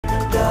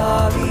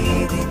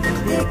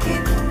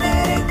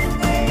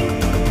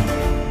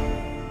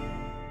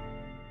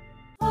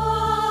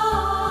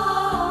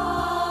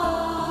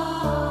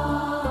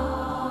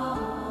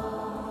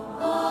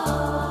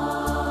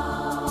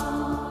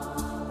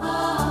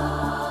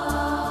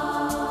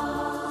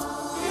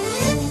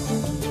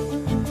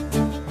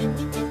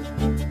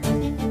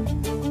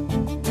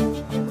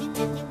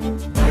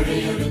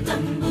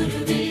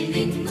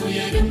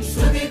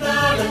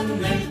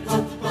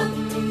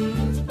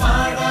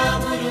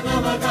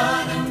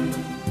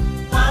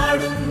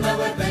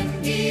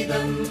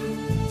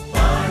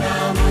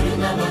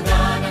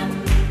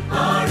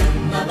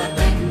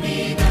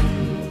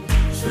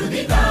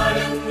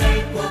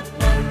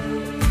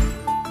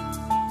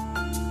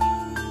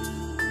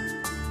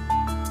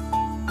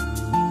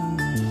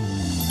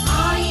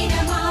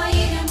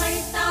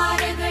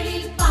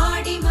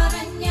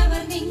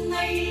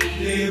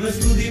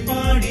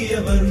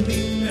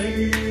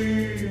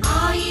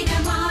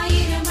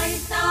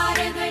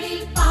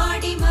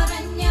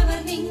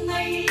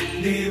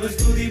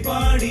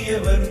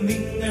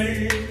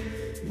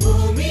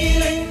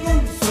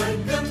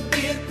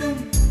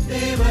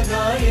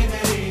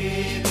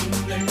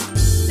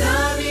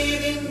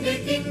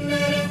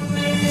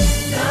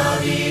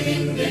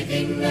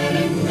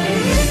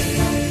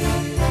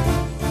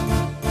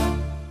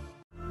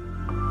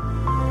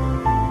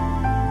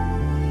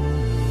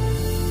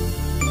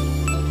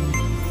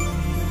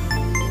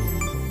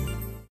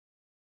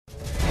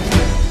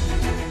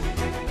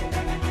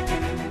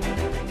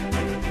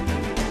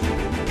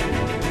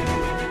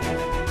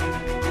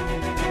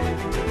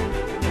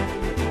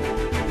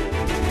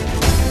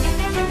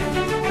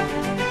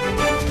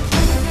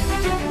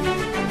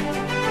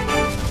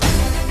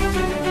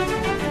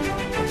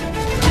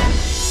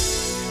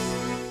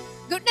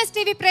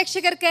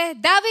പ്രേക്ഷകർക്ക്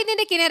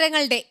ദാവീദിന്റെ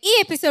കിന്നരങ്ങളുടെ ഈ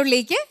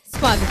എപ്പിസോഡിലേക്ക്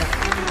സ്വാഗതം.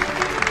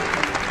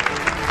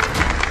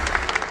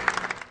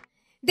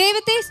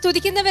 ദൈവത്തെ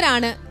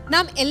സ്തുതിക്കുന്നവരാണ്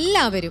നാം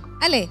എല്ലാവരും,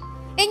 അല്ലേ?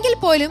 എങ്കിൽ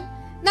പോലും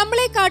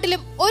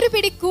നമ്മളെക്കാട്ടിലും ഒരു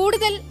പിടി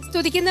കൂടുതൽ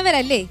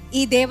സ്തുതിക്കുന്നവരല്ലേ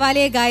ഈ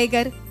ദേവാലയ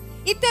ഗായകർ?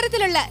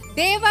 ഇത്തരത്തിലുള്ള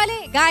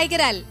ദേവാലയ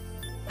ഗായകരാൽ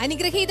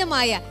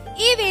അനുഗ്രഹീതമായ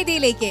ഈ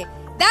വേദിയിലേക്ക്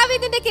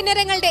ദാവീദിന്റെ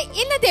കിന്നരങ്ങളുടെ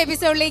ഇന്നത്തെ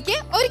എപ്പിസോഡിലേക്ക്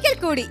ഒരിക്കൽ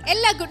കൂടി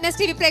എല്ലാ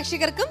ഗുഡ്നസ് ടിവി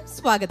പ്രേക്ഷകർക്കും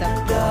സ്വാഗതം.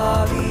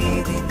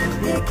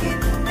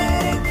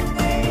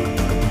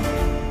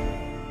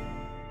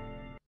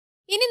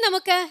 ഇനി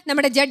നമുക്ക്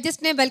നമ്മുടെ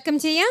ജഡ്ജസിനെ വെൽക്കം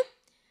ചെയ്യാം.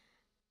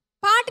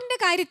 പാട്ടിന്റെ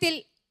കാര്യത്തിൽ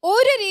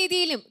ഒരു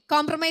രീതിയിലും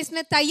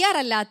കോംപ്രമൈസിന്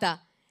തയ്യാറല്ലാത്ത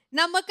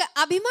നമുക്ക്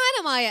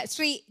അഭിമാനമായ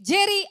ശ്രീ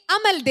ജെറി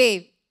അമൽ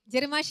ദേവ്.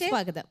 ജെറിമാഷെ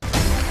സ്വാഗതം.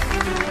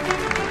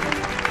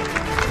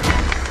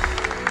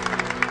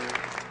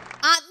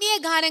 ആത്മീയ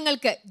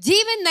ഗാനങ്ങൾക്ക്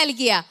ജീവൻ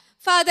നൽകിയ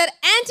ഫാദർ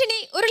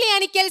ആന്റണി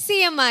ഉരുളിയാനിക്കൽ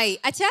CMI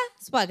അച്ഛാ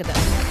സ്വാഗതം.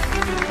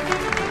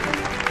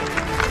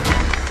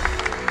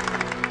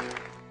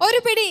 ഒരു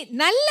പിടി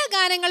നല്ല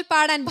ഗാനങ്ങൾ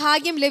പാടാൻ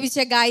ഭാഗ്യം ലഭിച്ച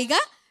ഗായിക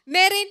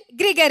മെറിൻ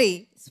ഗ്രിഗറി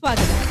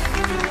സ്വാഗതം.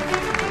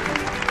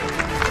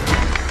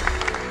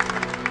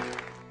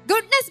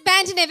 ഗുഡ്നസ്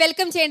ബാൻഡിനെ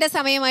വെൽക്കം ചെയ്യേണ്ട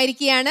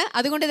സമയമായിരിക്കുകയാണ്.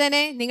 അതുകൊണ്ട്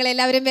തന്നെ നിങ്ങൾ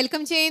എല്ലാവരും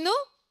വെൽക്കം ചെയ്യുന്നു.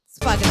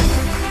 സ്വാഗതം.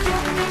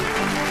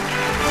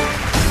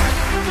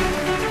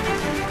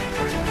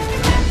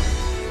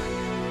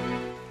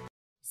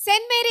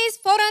 Saint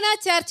Mary's Forane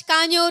church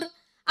Kanjoor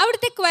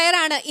അവിടുത്തെ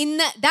ക്വയറാണ്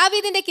ഇന്ന്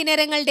ദാവീദിന്റെ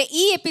കിന്നരങ്ങളുടെ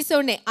ഈ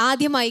എപ്പിസോഡിനെ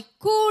ആദ്യമായി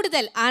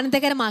കൂടുതൽ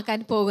ആനന്ദകരമാക്കാൻ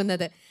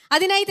പോകുന്നത്.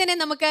 അതിനായി തന്നെ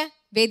നമുക്ക്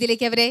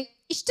വേദിയിലേക്ക് അവരെ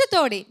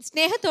ഇഷ്ടത്തോടെയും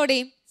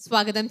സ്നേഹത്തോടെയും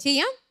സ്വാഗതം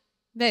ചെയ്യാം.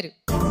 വരൂ.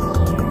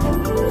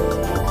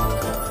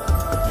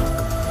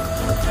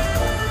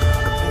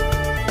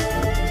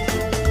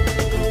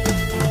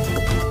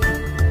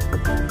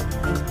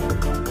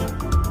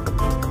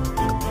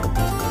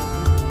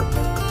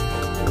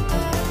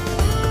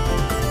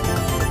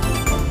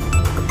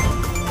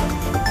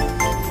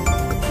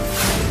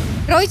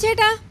 റോയ്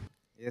ചേട്ടാ,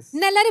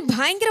 ഇന്നെല്ലാരും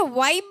ഭയങ്കര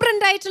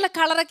വൈബ്രന്റ് ആയിട്ടുള്ള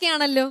കളറൊക്കെ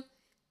ആണല്ലോ.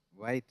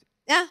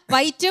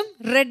 വൈറ്റും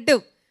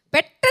റെഡും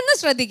പെട്ടെന്ന്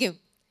ശ്രദ്ധിക്കും.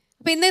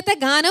 അപ്പൊ ഇന്നത്തെ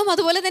ഗാനവും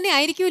അതുപോലെ തന്നെ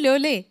ആയിരിക്കുമല്ലോ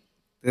അല്ലേ?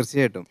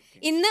 തീർച്ചയായിട്ടും.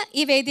 ഇന്ന്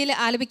ഈ വേദിയിൽ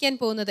ആലപിക്കാൻ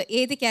പോകുന്നത്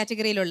ഏത്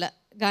കാറ്റഗറിയിലുള്ള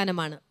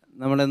ഗാനമാണ്?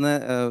 നമ്മളിന്ന്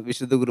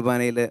വിശുദ്ധ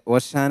കുർബാനയിലെ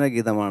ഓശാന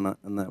ഗീതമാണ്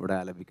ഇന്ന് ഇവിടെ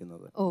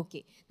ആലപിക്കുന്നത്. ഓക്കെ,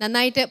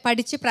 നന്നായിട്ട്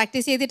പഠിച്ച്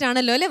പ്രാക്ടീസ്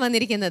ചെയ്തിട്ടാണല്ലോ അല്ലേ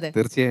വന്നിരിക്കുന്നത്?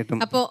 തീർച്ചയായിട്ടും.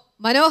 അപ്പോ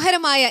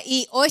മനോഹരമായ ഈ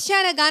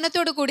ഓശാന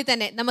ഗാനത്തോടു കൂടി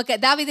തന്നെ നമുക്ക്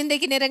ദാവീദിന്റെ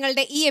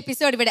കിന്നരങ്ങളുടെ ഈ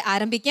എപ്പിസോഡ് ഇവിടെ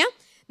ആരംഭിക്കാം.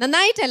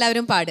 നന്നായിട്ട്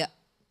എല്ലാവരും പാടുക.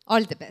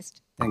 All the best.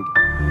 Thank you.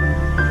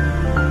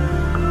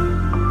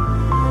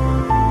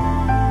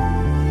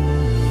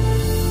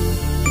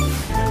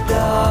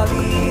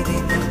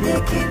 ദാവീദിന്റെ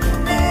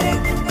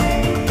കിന്നരങ്ങൾ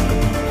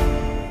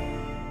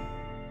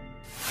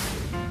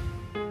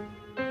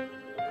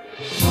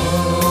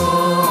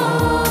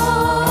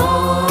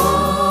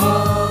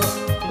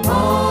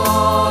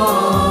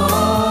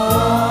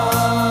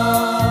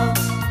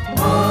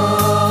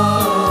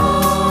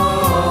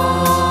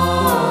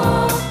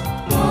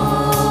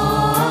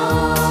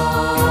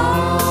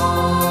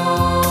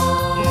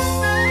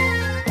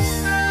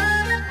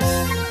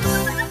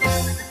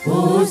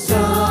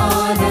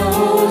Hosanna,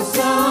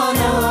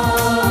 Hosanna.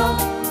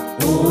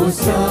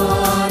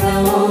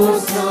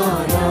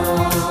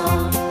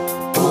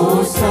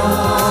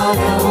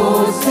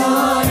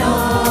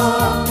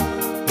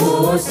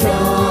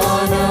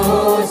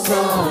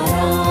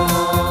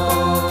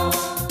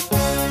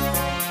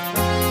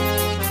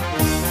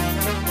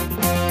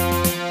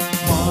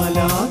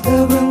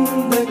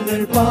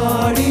 മാലാഖവൃന്ദങ്ങൾ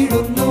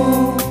പാടിടുന്നു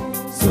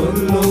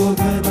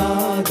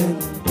സ്വർലോകനാഥൻ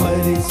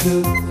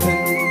പരിശുദ്ധൻ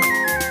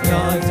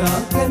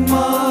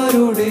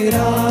രാജാക്കന്മാരുടെ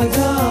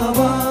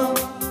രാജാവാം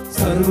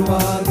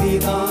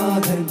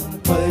സർവാധിനാഥൻ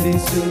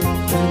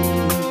പരിശുദ്ധൻ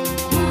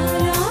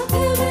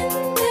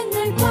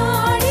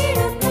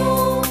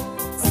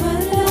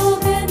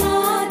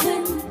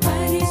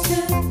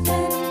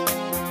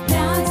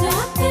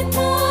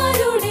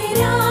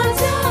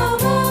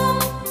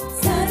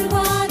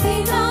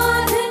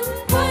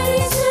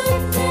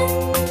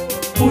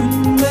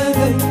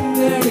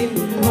ഉന്നതങ്ങളിൽ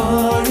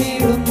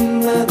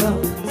വാണിടുന്നതാം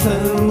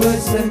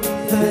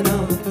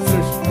സർവശക്തനാം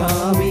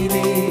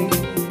സൃഷ്ടാവിനെ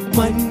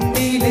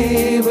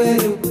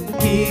മണ്ണിലേവരും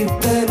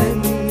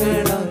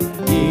കീർത്തനങ്ങളാൽ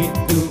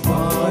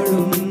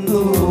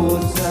ഏറ്റുപാടുന്നു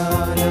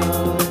ഹോശാന.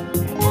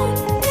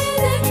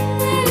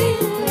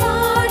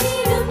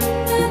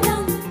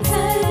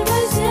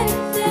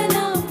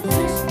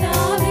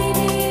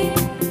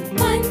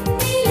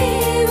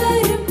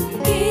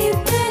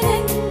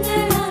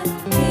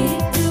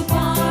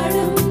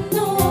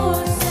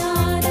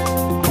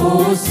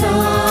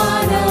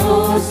 ഹോശാന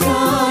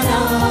ഹോശാന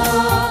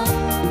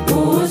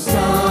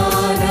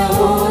ഹോശാന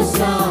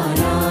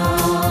ഹോശാന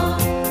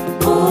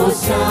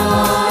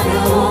ഹോശാന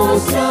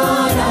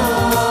ഹോശാന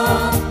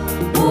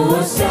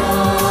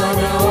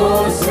ഹോശാന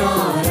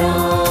ഹോശാന.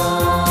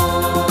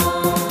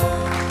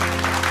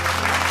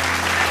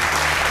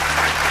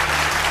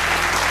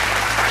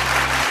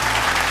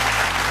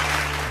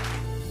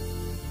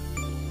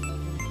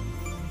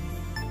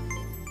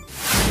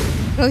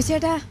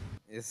 റോയിച്ചേട്ടാ,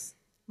 യെസ്,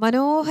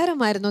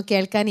 മനോഹരമായിരുന്നു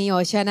കേൾക്കാൻ ഈ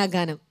ഓശാന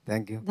ഗാനം.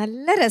 താങ്ക് യു,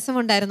 നല്ല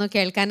രസമുണ്ടായിരുന്നു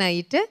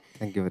കേൾക്കാനായിട്ട്.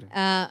 Thank you.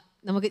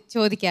 നമുക്ക്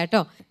ചോദിക്കാം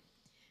കേട്ടോ.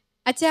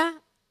 അച്ഛാ,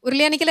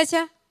 ഉരുളിയാനിക്കൽ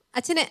അച്ഛാ,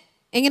 അച്ഛന്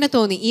എങ്ങനെ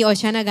തോന്നി ഈ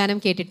ഓശാന ഗാനം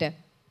കേട്ടിട്ട്?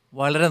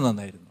 വളരെ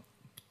നന്നായിരുന്നു.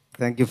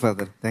 Thank you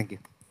father, thank you.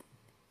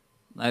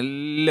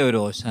 നല്ല ഒരു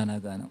ഓശാന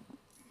ഗാനം,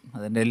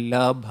 അതിൻ്റെ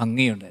എല്ലാ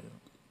ഭംഗിയുണ്ടായിരുന്നു.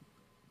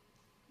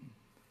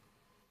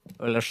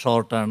 വളരെ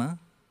ഷോർട്ടാണ്,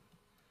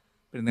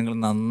 പിന്നെ നിങ്ങൾ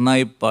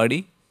നന്നായി പാടി.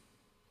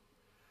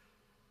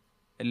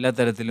 എല്ലാ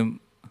തരത്തിലും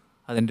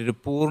അതിൻ്റെ ഒരു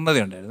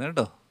പൂർണ്ണതയുണ്ടായിരുന്നു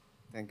കേട്ടോ.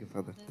 Thank you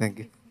father, thank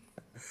you.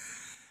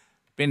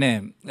 പിന്നെ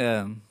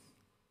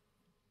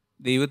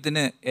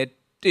ദൈവത്തിന്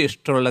ഏറ്റവും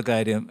ഇഷ്ടമുള്ള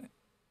കാര്യം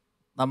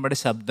നമ്മുടെ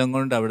ശബ്ദം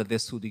കൊണ്ട് അവിടുത്തെ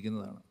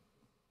സ്തുതിക്കുന്നതാണ്.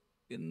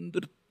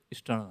 എന്തൊരു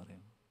ഇഷ്ടമാണെന്ന്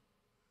അറിയാം.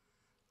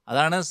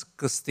 അതാണ്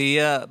ക്രിസ്തീയ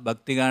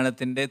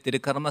ഭക്തിഗാനത്തിൻ്റെ,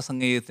 തിരുക്കർമ്മ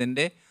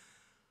സംഗീതത്തിൻ്റെ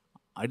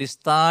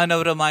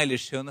അടിസ്ഥാനപരമായ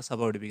ലക്ഷ്യമെന്ന് സഭ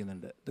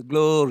പഠിപ്പിക്കുന്നുണ്ട്. ദ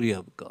ഗ്ലോറി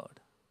ഓഫ് ഗോഡ്,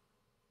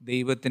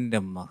 ദൈവത്തിൻ്റെ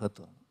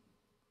മഹത്വം.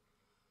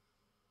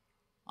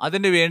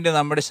 അതിന് വേണ്ടി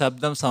നമ്മുടെ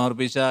ശബ്ദം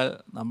സമർപ്പിച്ചാൽ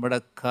നമ്മുടെ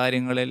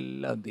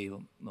കാര്യങ്ങളെല്ലാം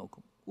ദൈവം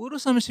നോക്കും, ഒരു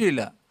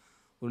സംശയമില്ല.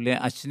 പുള്ളി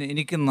അച്ഛന്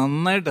എനിക്ക്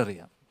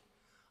നന്നായിട്ടറിയാം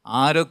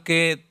ആരൊക്കെ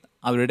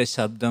അവരുടെ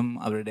ശബ്ദം,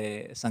 അവരുടെ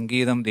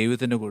സംഗീതം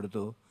ദൈവത്തിന്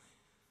കൊടുത്തു.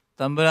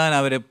 തമ്പുരാൻ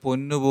അവരെ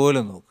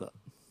പൊന്നുപോലെ നോക്കുക.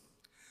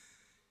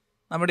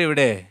 നമ്മുടെ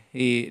ഇവിടെ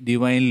ഈ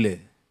ഡിവൈനിൽ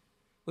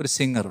ഒരു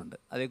സിംഗറുണ്ട്,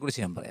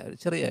 അതേക്കുറിച്ച് ഞാൻ പറയാം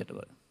ചെറിയതായിട്ട്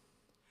പറയാം.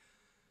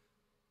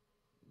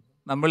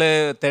 നമ്മൾ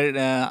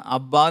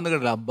അബ്ബ എന്ന്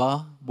കേട്ടില്ലേ, അബ്ബ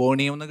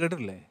ബോണിയം എന്ന്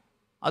കേട്ടിട്ടില്ലേ?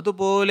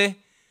 അതുപോലെ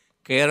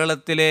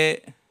കേരളത്തിലെ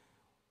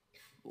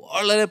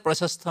വളരെ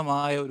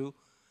പ്രശസ്തമായ ഒരു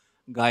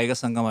ഗായക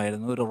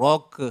സംഘമായിരുന്നു, ഒരു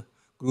റോക്ക്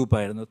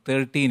ഗ്രൂപ്പായിരുന്നു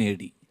 13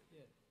 AD.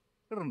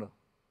 കേട്ടിട്ടുണ്ടോ?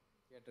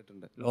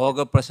 കേട്ടിട്ടുണ്ട്. ലോക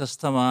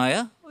പ്രശസ്തമായ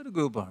ഒരു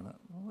ഗ്രൂപ്പാണ്.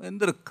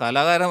 എന്തൊരു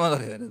കലാകാരന്മാർ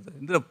അറിയാം,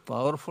 എന്തൊരു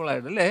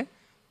പവർഫുള്ളായിട്ടല്ലേ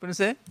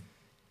പ്രിൻസേ,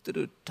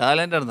 ഇതൊരു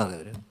ടാലൻ്റാണെന്ന്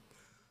അറിയാം.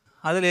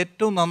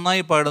 അതിലേറ്റവും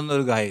നന്നായി പാടുന്ന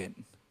ഒരു ഗായകൻ,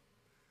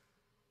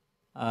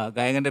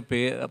 ഗായകൻ്റെ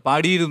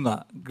പാടിയിരുന്ന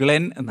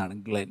ഗ്ലെൻ എന്നാണ്,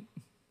 ഗ്ലെൻ.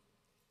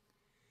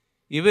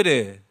 ഇവർ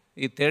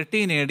ഈ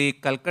 13 AD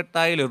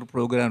കൽക്കട്ടയിലൊരു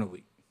പ്രോഗ്രാമിന്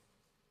പോയി.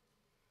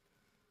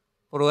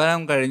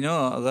 പ്രോഗ്രാം കഴിഞ്ഞു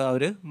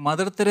അവർ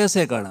മദർ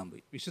തെരേസയെ കാണാൻ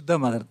പോയി, വിശുദ്ധ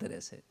മദർ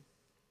തെരേസയെ.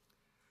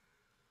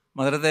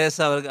 മദർ തെരേസ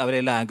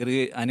അവരെല്ലാം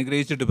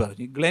അനുഗ്രഹിച്ചിട്ട്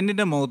പറഞ്ഞു,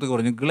 ഗ്ലെന്നിൻ്റെ മുഖത്ത്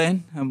പറഞ്ഞു, ഗ്ലെൻ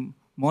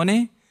മോനെ,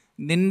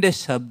 നിൻ്റെ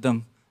ശബ്ദം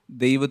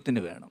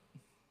ദൈവത്തിന് വേണം.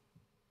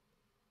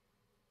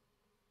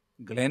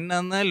 ഗ്ലെൻ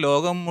എന്ന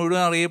ലോകം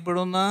മുഴുവൻ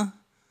അറിയപ്പെടുന്ന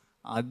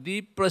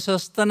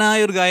അതിപ്രശസ്തനായ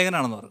ഒരു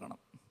ഗായകനാണെന്ന് ഓർക്കണം.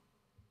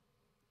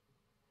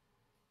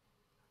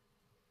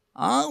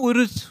 ആ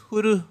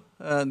ഒരു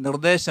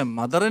നിർദ്ദേശം,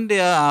 മദറിൻ്റെ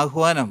ആ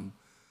ആഹ്വാനം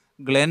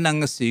ഗ്ലെൻ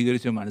അങ്ങ്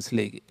സ്വീകരിച്ചു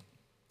മനസ്സിലേക്ക്.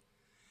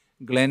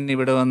 ഗ്ലെൻ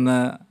ഇവിടെ വന്ന്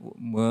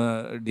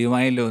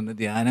ഡിവൈനിൽ വന്ന്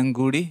ധ്യാനം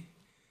കൂടി.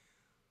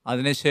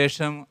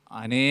 അതിനുശേഷം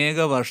അനേക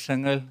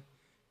വർഷങ്ങൾ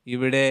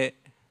ഇവിടെ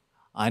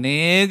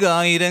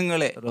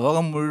അനേകായിരങ്ങളെ,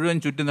 ലോകം മുഴുവൻ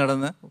ചുറ്റി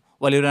നടന്ന്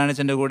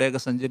വലിയൊരാണിച്ചൻ്റെ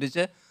കൂടെയൊക്കെ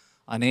സഞ്ചരിച്ച്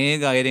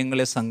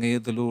അനേകായിരങ്ങളെ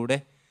സംഗീതത്തിലൂടെ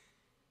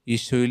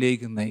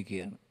ഈശോയിലേക്ക്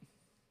നയിക്കുകയാണ്.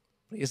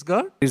 Praise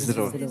God. Praise the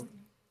Lord.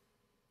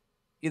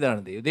 ഇതാണ്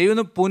ദൈവം. ദൈവം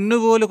ഒന്ന്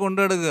പൊന്നുപോലെ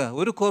കൊണ്ടുനടക്കുക,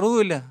 ഒരു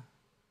കുറവുമില്ല.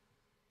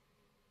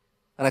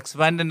 റെക്സ്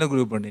ബാൻഡിൻ്റെ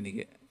ഗ്രൂപ്പുണ്ട്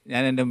എനിക്ക്,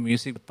 ഞാൻ എൻ്റെ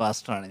മ്യൂസിക്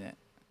പാസ്റ്ററാണ് ഞാൻ.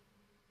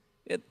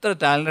 എത്ര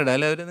ടാലൻറ്റഡ്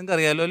അല്ലേ അവർ, നിങ്ങൾക്ക്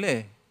അറിയാമല്ലോ അല്ലേ?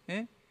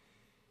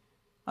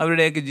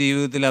 അവരുടെയൊക്കെ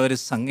ജീവിതത്തിൽ അവർ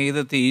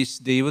സംഗീതത്തെ ഈ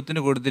ദൈവത്തിന്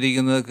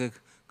കൊടുത്തിരിക്കുന്നതൊക്കെ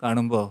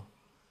കാണുമ്പോൾ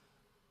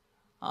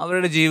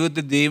അവരുടെ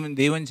ജീവിതത്തിൽ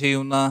ദൈവം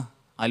ചെയ്യുന്ന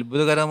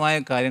അത്ഭുതകരമായ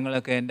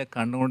കാര്യങ്ങളൊക്കെ എൻ്റെ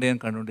കണ്ണുകൊണ്ട് ഞാൻ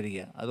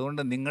കണ്ടുകൊണ്ടിരിക്കുക.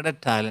 അതുകൊണ്ട് നിങ്ങളുടെ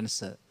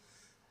ടാലൻസ്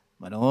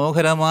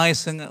മനോഹരമായി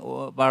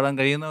പാടാൻ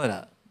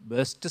കഴിയുന്നവരാണ്,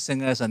 ബെസ്റ്റ്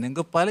സിംഗേഴ്സാണ്.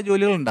 നിങ്ങൾക്ക് പല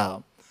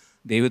ജോലികളുണ്ടാകാം.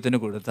 ദൈവത്തിന്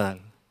കൊടുത്താൽ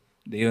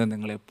ദൈവം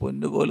നിങ്ങളെ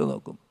പൊന്നുപോലെ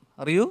നോക്കും,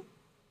 അറിയൂ.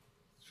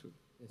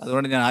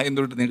 അതുകൊണ്ട് ഞാൻ ആദ്യം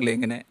തൊട്ട് നിങ്ങളെ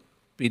ഇങ്ങനെ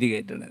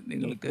പിരികേറ്റാണ്,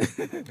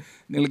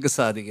 നിങ്ങൾക്ക്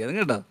സാധിക്കുക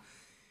കേട്ടോ.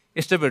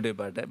 ഇഷ്ടപ്പെട്ടു ഈ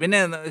പാട്ട്. പിന്നെ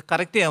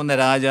കറക്റ്റ് ചെയ്യാവുന്ന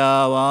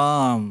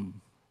രാജാവാം,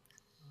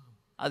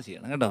 അത്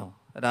ചെയ്യണം കേട്ടോ.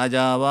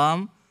 രാജാവാം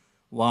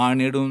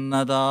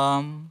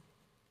വാണിടുന്നതാം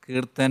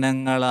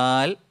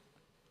കീർത്തനങ്ങളാൽ,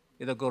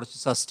 ഇതൊക്കെ കുറച്ച്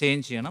സസ്റ്റെയിൻ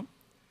ചെയ്യണം.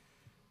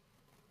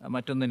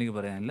 മറ്റൊന്നും എനിക്ക്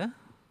പറയാനില്ല.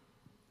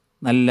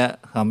 നല്ല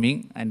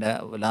ഹമ്മിങ്. അതിൻ്റെ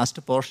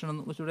ലാസ്റ്റ് പോർഷൻ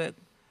ഒന്ന് കുറച്ചുകൂടെ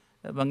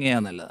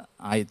ഭംഗിയാണ് നല്ലത്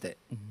ആദ്യത്തെ.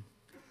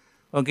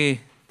 Okay,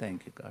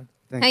 thank you God.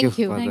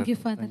 Thank you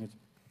father.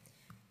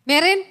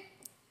 Merin,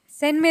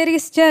 cent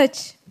Mary's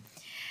church,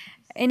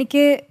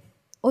 എനിക്ക്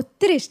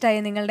ഒത്തിരി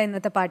ഇഷ്ടമായി നിങ്ങളുടെ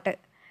ഇന്നത്തെ പാട്ട്.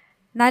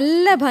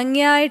 നല്ല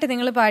ഭംഗിയായിട്ട്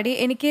നിങ്ങൾ പാടി.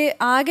 എനിക്ക്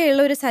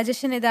ആകെയുള്ള ഒരു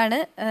സജഷൻ ഇതാണ്,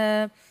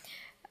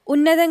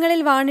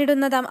 ഉന്നതങ്ങളിൽ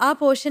വാണിടുന്നതാം ആ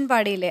പോർഷൻ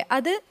പാടിയില്ലേ,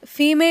 അത്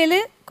ഫീമെയിൽ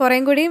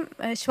കുറേം കൂടിയും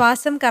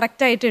ശ്വാസം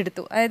കറക്റ്റായിട്ട്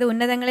എടുത്തു. അതായത്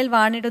ഉന്നതങ്ങളിൽ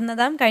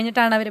വാണിടുന്നതാം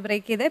കഴിഞ്ഞിട്ടാണ് അവർ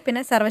ബ്രേക്ക് ചെയ്ത്,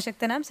 പിന്നെ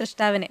സർവശക്തനാം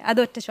സൃഷ്ടാവിനെ അത്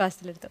ഒറ്റ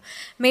ശ്വാസത്തിലെടുത്തു.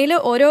 മെയിൽ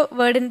ഓരോ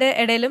വേർഡിൻ്റെ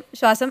ഇടയിലും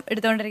ശ്വാസം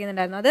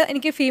എടുത്തുകൊണ്ടിരിക്കുന്നുണ്ടായിരുന്നു. അത്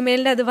എനിക്ക്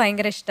ഫീമെയിലിൻ്റെ അത്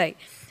ഭയങ്കര ഇഷ്ടമായി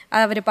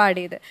അവർ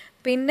പാടിയത്.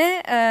 പിന്നെ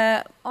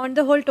ഓൺ ദ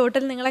ഹോൾ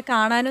ടോട്ടൽ നിങ്ങളെ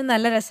കാണാനും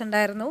നല്ല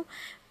രസമുണ്ടായിരുന്നു.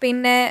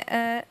 പിന്നെ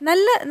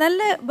നല്ല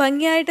നല്ല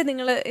ഭംഗിയായിട്ട്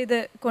നിങ്ങൾ ഇത്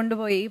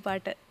കൊണ്ടുപോയി ഈ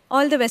പാട്ട്.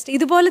 All the best.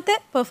 ഇതുപോലത്തെ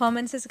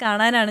പെർഫോമൻസസ്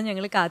കാണാനാണ്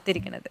ഞങ്ങൾ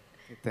കാത്തിരിക്കുന്നത്.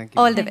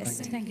 All the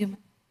best.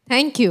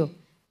 Thank you.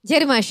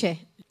 ജെറിമാഷേ,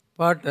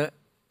 പാട്ട്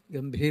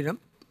ഗംഭീരം,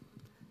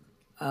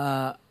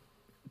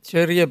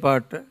 ചെറിയ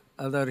പാട്ട്,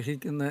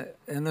 അതർഹിക്കുന്ന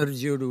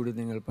എനർജിയോടുകൂടി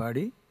നിങ്ങൾ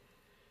പാടി.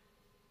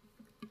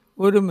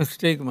 ഒരു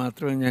മിസ്റ്റേക്ക്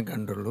മാത്രമേ ഞാൻ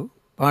കണ്ടുള്ളൂ,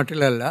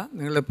 പാട്ടിലല്ല,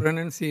 നിങ്ങളുടെ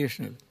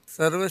പ്രൊനൗൺസിയേഷനിൽ.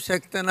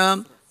 സർവശക്തനാം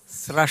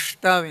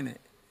സ്രഷ്ടാവിനെ,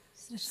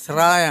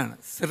 സ്രായാണ്,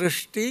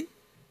 സൃഷ്ടി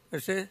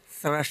പക്ഷേ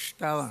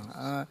സ്രഷ്ടാവാണ്.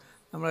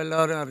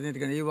 നമ്മളെല്ലാവരും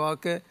അറിഞ്ഞിരിക്കണം. ഈ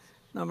വാക്ക്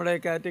നമ്മുടെ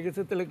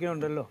കാറ്റഗറിസത്തിലൊക്കെ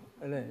ഉണ്ടല്ലോ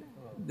അല്ലേ,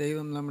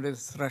 ദൈവം നമ്മുടെ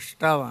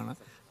സ്രഷ്ടാവാണ്.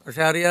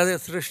 പക്ഷെ അറിയാതെ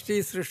സൃഷ്ടി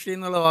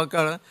എന്നുള്ള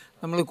വാക്കാണ്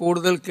നമ്മൾ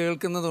കൂടുതൽ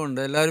കേൾക്കുന്നതുകൊണ്ട്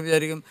എല്ലാവരും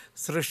വിചാരിക്കും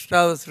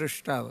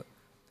സൃഷ്ടാവ്.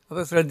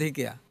 അപ്പോൾ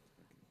ശ്രദ്ധിക്കുക.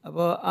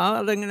 അപ്പോൾ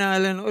അതെങ്ങനെ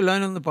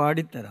എല്ലാവരും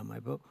പാടിത്തരാമോ?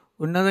 ഇപ്പോൾ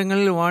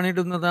ഉന്നതങ്ങളിൽ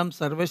വാണിടുന്നതാം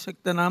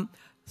സർവശക്തനാം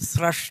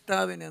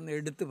സ്രഷ്ടാവിനെ ഒന്ന്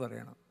എടുത്തു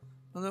പറയണം.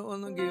 ഒന്നും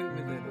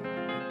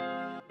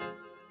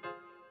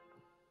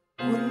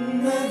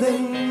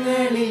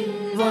ഉന്നതങ്ങളിൽ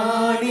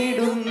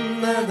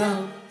വാണിടുന്നതാം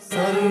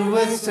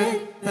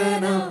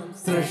സർവശക്തനാം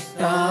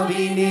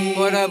സൃഷ്ടാവിനെ.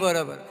 പോരാ.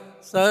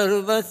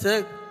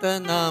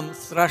 സർവശക്തനാം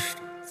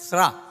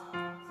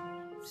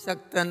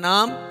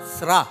ശക്തനാം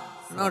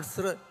നോട്ട്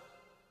ശ്ര.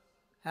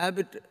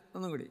 ഹാബിറ്റ്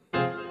ഒന്നും കൂടി.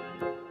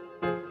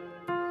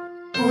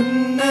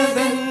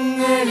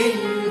 ഉന്നതങ്ങളിൽ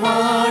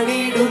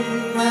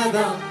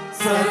വാണിടുന്നതാം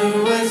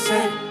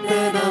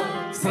സർവശക്തനാം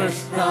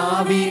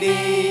സൃഷ്ടാവിനെ.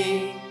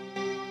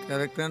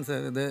 Correct answer.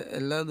 ഇത്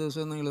എല്ലാ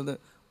ദിവസവും നിങ്ങളിത്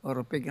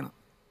ഉറപ്പിക്കണം.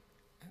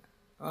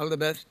 All the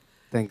best.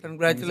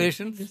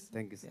 Congratulations.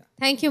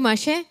 Thank you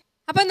മാഷേ.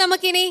 അപ്പം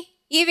നമുക്കിനി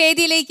ഈ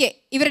വേദിയിലേക്ക്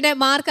ഇവരുടെ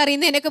മാർക്ക്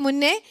അറിയുന്നതിനൊക്കെ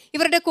മുന്നേ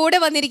ഇവരുടെ കൂടെ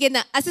വന്നിരിക്കുന്ന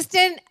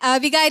അസിസ്റ്റന്റ്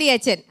വികാരി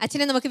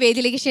അച്ഛനെ നമുക്ക്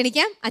വേദിയിലേക്ക്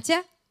ക്ഷണിക്കാം. അച്ഛ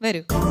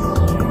വരൂ.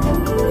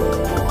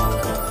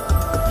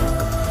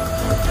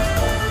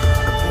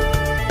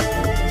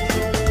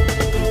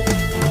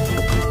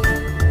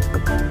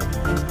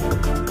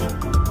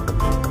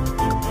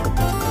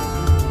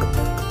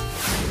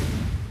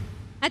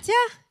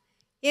 അച്ഛാ,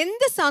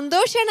 എന്ത്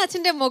സന്തോഷാണ്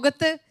അച്ഛന്റെ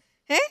മുഖത്ത്.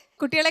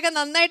 കുട്ടികളൊക്കെ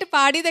നന്നായിട്ട്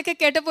പാടിയതൊക്കെ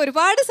കേട്ടപ്പോ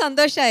ഒരുപാട്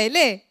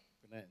സന്തോഷായല്ലേ?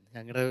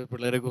 ഞങ്ങളുടെ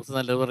പിള്ളേരെ കുറിച്ച്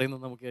നല്ലത്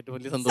പറയുന്നത് നമുക്ക് ഏറ്റവും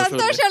വലിയ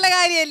സന്തോഷമുള്ള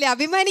കാര്യമല്ലേ,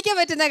 അഭിമാനിക്കാൻ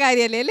പറ്റുന്ന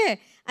കാര്യമല്ലേ അല്ലേ?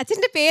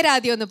 അച്ഛന്റെ പേര്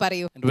ആദ്യം ഒന്ന്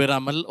പറയൂ. എന്റെ പേര്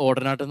അമൽ,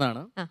 ഓടനാട്ട്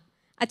നിന്നാണ്.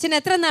 അച്ഛൻ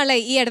എത്ര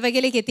നാളായി ഈ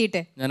ഇടവകയിലേക്ക്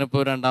എത്തിയിട്ട്? ഞാനിപ്പോ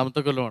 2ാമത്തെ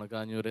കൊല്ലമാണ്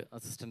കാഞ്ഞൂര്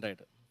അസിസ്റ്റന്റ്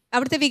ആയിട്ട്.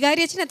 അവിടുത്തെ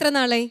വികാരി അച്ഛൻ എത്ര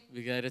നാളായി?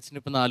 വികാരി അച്ഛൻ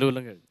ഇപ്പൊ 4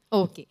 കൊല്ലം കഴിഞ്ഞു.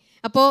 ഓക്കെ.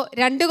 അപ്പോ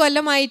 2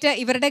 കൊല്ലമായിട്ട്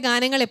ഇവരുടെ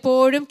ഗാനങ്ങൾ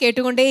എപ്പോഴും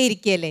കേട്ടുകൊണ്ടേ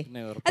ഇരിക്കുകയല്ലേ?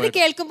 അത്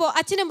കേൾക്കുമ്പോ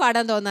അച്ഛനും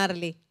പാടാൻ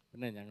തോന്നാറില്ലേ?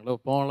 പിന്നെ ഞങ്ങൾ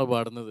ഒപ്പമാണല്ലോ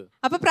പാടുന്നത്.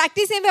 അപ്പൊ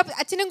പ്രാക്ടീസ് ചെയ്യുമ്പോ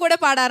അച്ഛനും കൂടെ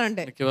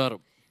പാടാറുണ്ട്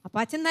മിക്കവാറും. അപ്പൊ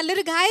അച്ഛൻ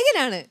നല്ലൊരു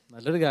ഗായകനാണ്.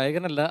 നല്ലൊരു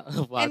ഗായകനല്ല,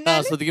 പാട്ട്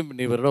ആസ്വദിക്കും.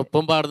 പിന്നെ ഇവരുടെ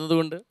ഒപ്പം പാടുന്നത്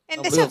കൊണ്ട്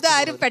എന്റെ ശബ്ദം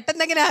ആരും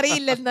പെട്ടെന്ന് അങ്ങനെ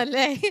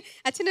അറിയില്ലെന്നല്ലേ?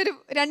 അച്ഛനൊരു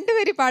 2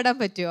 വരി പാടാൻ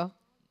പറ്റുമോ?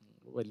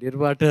 വലിയൊരു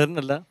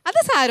പാട്ടുകാരനല്ല. അത്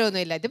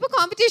സാരമൊന്നുമില്ല, ഇതിപ്പോ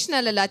കോമ്പറ്റീഷൻ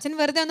അല്ലല്ലോ. അച്ഛൻ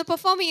വെറുതെ ഒന്ന്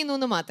പെർഫോം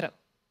ചെയ്യുന്നു മാത്രം.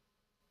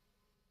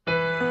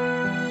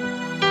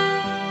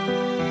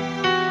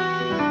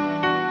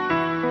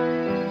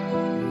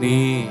 നീ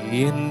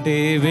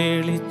എന്റെ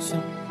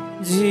വെളിച്ചം,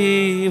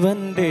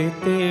 ജീവന്റെ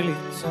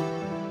തെളിച്ചം,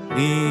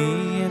 നീ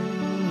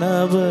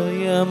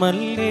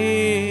എന്നഭയമല്ലേ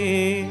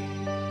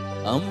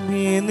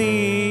അമ്മേ, നീ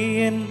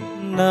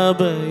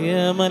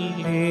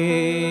എന്നഭയമല്ലേ.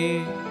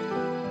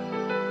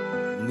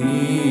 നീ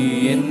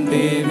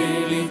എന്റെ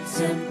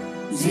വെളിച്ചം,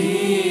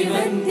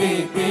 ജീവന്റെ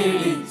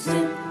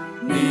തെളിച്ചം,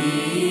 നീ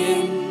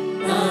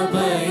എന്നഭയമല്ലേ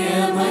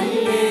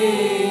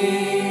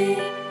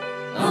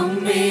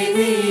അമ്മേ,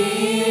 നീ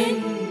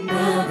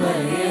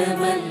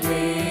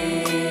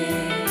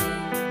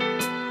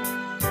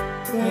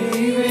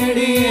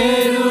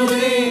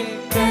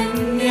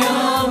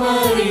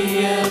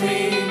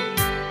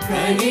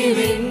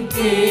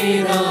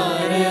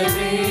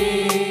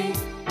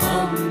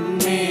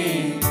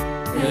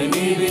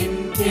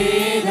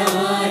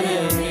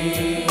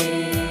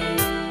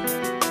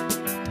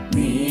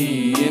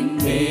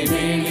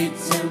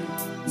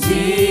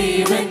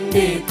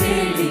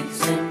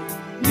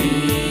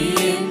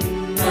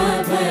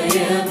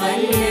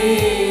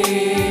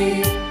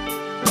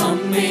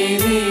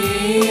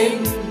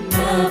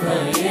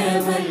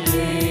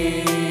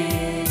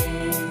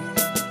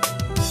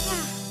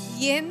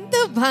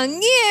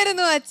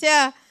ഭംഗിയായിരുന്നു അച്ഛാ,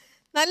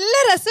 നല്ല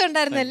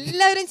രസമുണ്ടായിരുന്നു.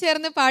 എല്ലാവരും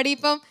ചേർന്ന്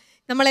പാടിയപ്പം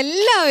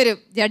നമ്മളെല്ലാവരും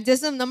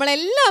ജഡ്ജസും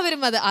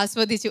നമ്മളെല്ലാവരും അത്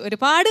ആസ്വദിച്ചു.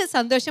 ഒരുപാട്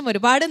സന്തോഷം,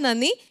 ഒരുപാട്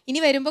നന്ദി. ഇനി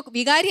വരുമ്പോൾ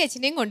വികാരി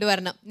അച്ഛനെയും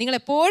കൊണ്ടുവരണം. നിങ്ങൾ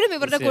എപ്പോഴും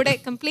ഇവരുടെ കൂടെ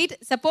കംപ്ലീറ്റ്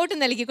സപ്പോർട്ട്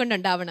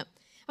നൽകിക്കൊണ്ടുണ്ടാവണം.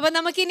 അപ്പൊ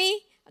നമുക്കിനി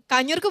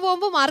കഞ്ഞൂർക്ക്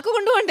പോകുമ്പോൾ മാർക്ക്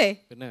കൊണ്ടുപോണ്ടേ?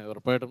 പിന്നെ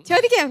ഉറപ്പായിട്ടും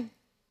ചോദിക്കാം.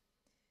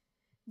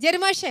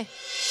 ജെറുമാഷേ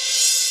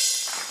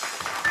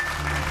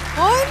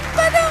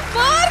 9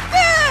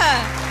 മാർക്ക്.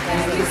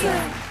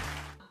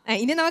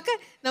 ഇനി നമുക്ക്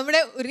നമ്മുടെ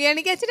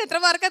ഉറിയാണിക്ക് അച്ഛൻ എത്ര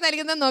മാർക്കാ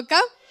നൽകുന്നത്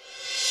നോക്കാം.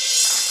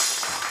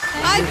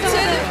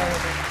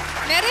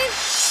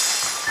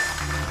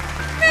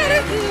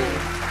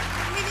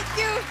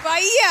 എനിക്ക്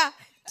വയ്യ.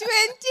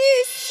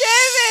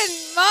 27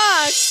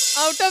 മാർക്സ്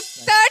ഔട്ട് ഓഫ്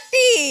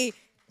 30.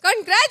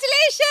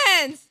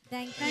 കൺഗ്രാറ്റുലേഷൻസ്.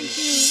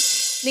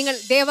 നിങ്ങൾ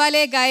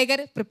ദേവാലയ ഗായകർ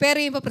പ്രിപ്പയർ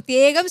ചെയ്യുമ്പോൾ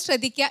പ്രത്യേകം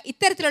ശ്രദ്ധിക്കുക.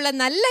 ഇത്തരത്തിലുള്ള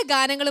നല്ല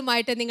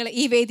ഗാനങ്ങളുമായിട്ട് നിങ്ങൾ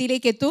ഈ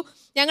വേദിയിലേക്ക് എത്തൂ.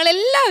 ഞങ്ങൾ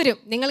എല്ലാവരും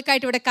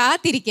നിങ്ങൾക്കായിട്ട് ഇവിടെ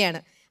കാത്തിരിക്കുകയാണ്.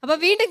 അപ്പൊ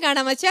വീണ്ടും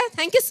കാണാം അച്ഛാ.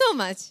 Thank you so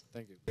much.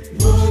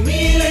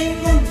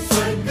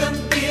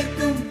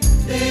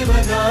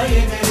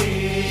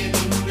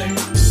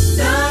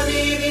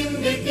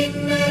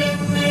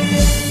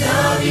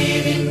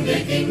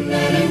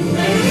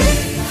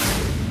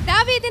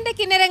 ദാവീദിന്റെ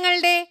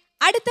കിന്നരങ്ങളുടെ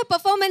അടുത്ത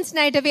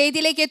പെർഫോമൻസിനായിട്ട്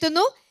വേദിയിലേക്ക്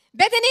എത്തുന്നു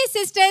Bethany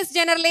sisters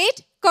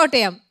generalate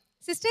Kottayam.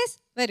 Sisters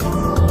വരൂ.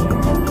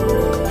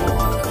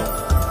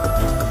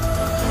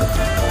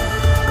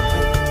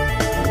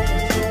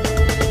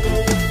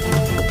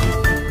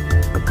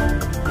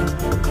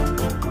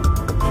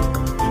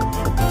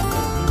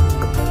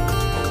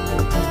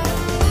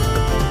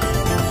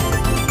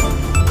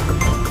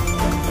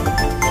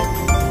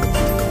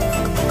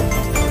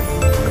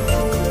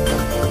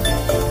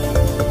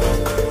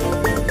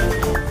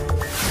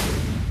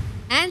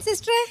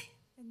 സിസ്റ്ററെ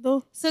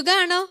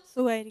സുഖാണോ?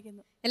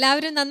 സുഖമായിരിക്കുന്നു.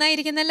 എല്ലാവരും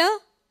നന്നായിരിക്കുന്നല്ലോ,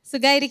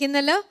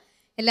 സുഖമായിരിക്കുന്നല്ലോ.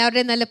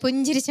 എല്ലാവരുടെയും നല്ല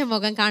പുഞ്ചിരിച്ച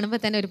മുഖം കാണുമ്പോൾ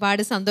തന്നെ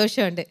ഒരുപാട്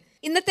സന്തോഷമുണ്ട്.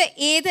 ഇന്നത്തെ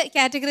ഏത്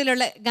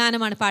കാറ്റഗറിയിലുള്ള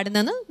ഗാനമാണ്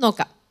പാടുന്നതെന്ന്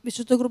നോക്കാം.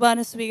 വിശുദ്ധ കുർബാന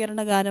സ്വീകരണ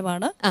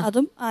ഗാനമാണ്.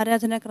 അതും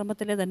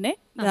ആരാധനാക്രമത്തിലെ തന്നെ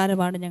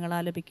ഗാനമാണ് ഞങ്ങൾ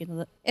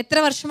ആലപിക്കുന്നത്. എത്ര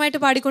വർഷമായിട്ട്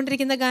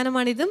പാടിക്കൊണ്ടിരിക്കുന്ന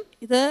ഗാനമാണിതും?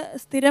 ഇത്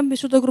സ്ഥിരം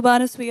വിശുദ്ധ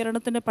കുർബാന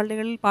സ്വീകരണത്തിന്റെ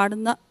പള്ളികളിൽ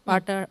പാടുന്ന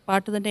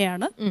പാട്ട്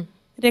തന്നെയാണ്.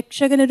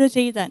 രക്ഷകനൊരു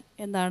ചെയ്താൻ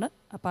എന്നാണ്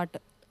ആ പാട്ട്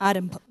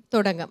ആരംഭം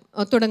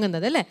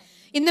തുടങ്ങുന്നത് അല്ലേ?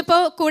 ഇന്നിപ്പോ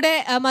കൂടെ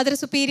മദർ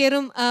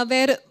സുപ്പീരിയറും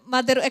വേറെ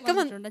മദർ ഒക്കെ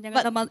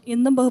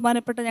ഇന്നും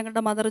ബഹുമാനപ്പെട്ട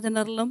ഞങ്ങളുടെ മദർ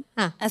ജനറലും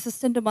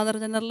അസിസ്റ്റന്റ് മദർ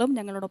ജനറലും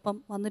ഞങ്ങളോടൊപ്പം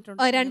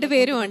വന്നിട്ടുണ്ട്.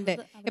 രണ്ടുപേരും ഉണ്ട്.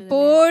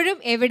 എപ്പോഴും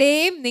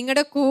എവിടെയും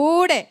നിങ്ങളുടെ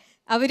കൂടെ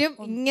അവരും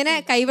ഇങ്ങനെ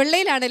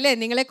കൈവെള്ളയിലാണല്ലേ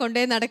നിങ്ങളെ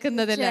കൊണ്ടുപോയി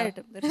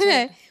നടക്കുന്നതല്ലേ?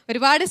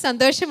 ഒരുപാട്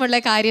സന്തോഷമുള്ള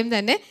കാര്യം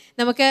തന്നെ.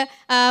 നമുക്ക്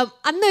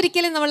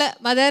അന്നൊരിക്കലും നമ്മൾ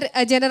മദർ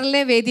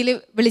ജനറലിനെ വേദിയിൽ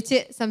വിളിച്ച്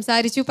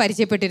സംസാരിച്ചു,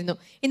 പരിചയപ്പെട്ടിരുന്നു.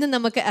 ഇന്ന്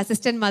നമുക്ക്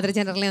അസിസ്റ്റന്റ് മദർ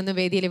ജനറലിനെ ഒന്ന്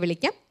വേദിയിൽ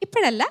വിളിക്കാം.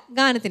 ഇപ്പോഴല്ല,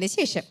 ഗാനത്തിന്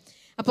ശേഷം.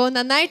 അപ്പോൾ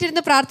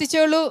നന്നായിട്ടിരുന്ന്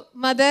പ്രാർത്ഥിച്ചോളൂ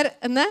മദർ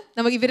എന്ന്.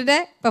 നമുക്ക് ഇവരുടെ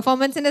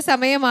പെർഫോമൻസിന്റെ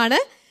സമയമാണ്.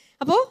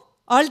 അപ്പോൾ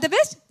ഓൾ ദി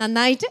ബെസ്റ്റ്.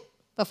 നന്നായിട്ട്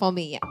പെർഫോം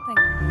ചെയ്യാം.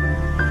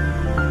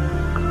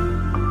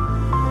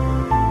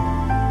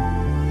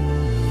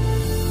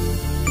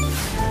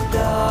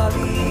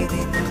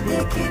 ദാവീദിന്റെ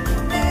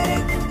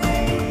കിന്നരങ്ങൾ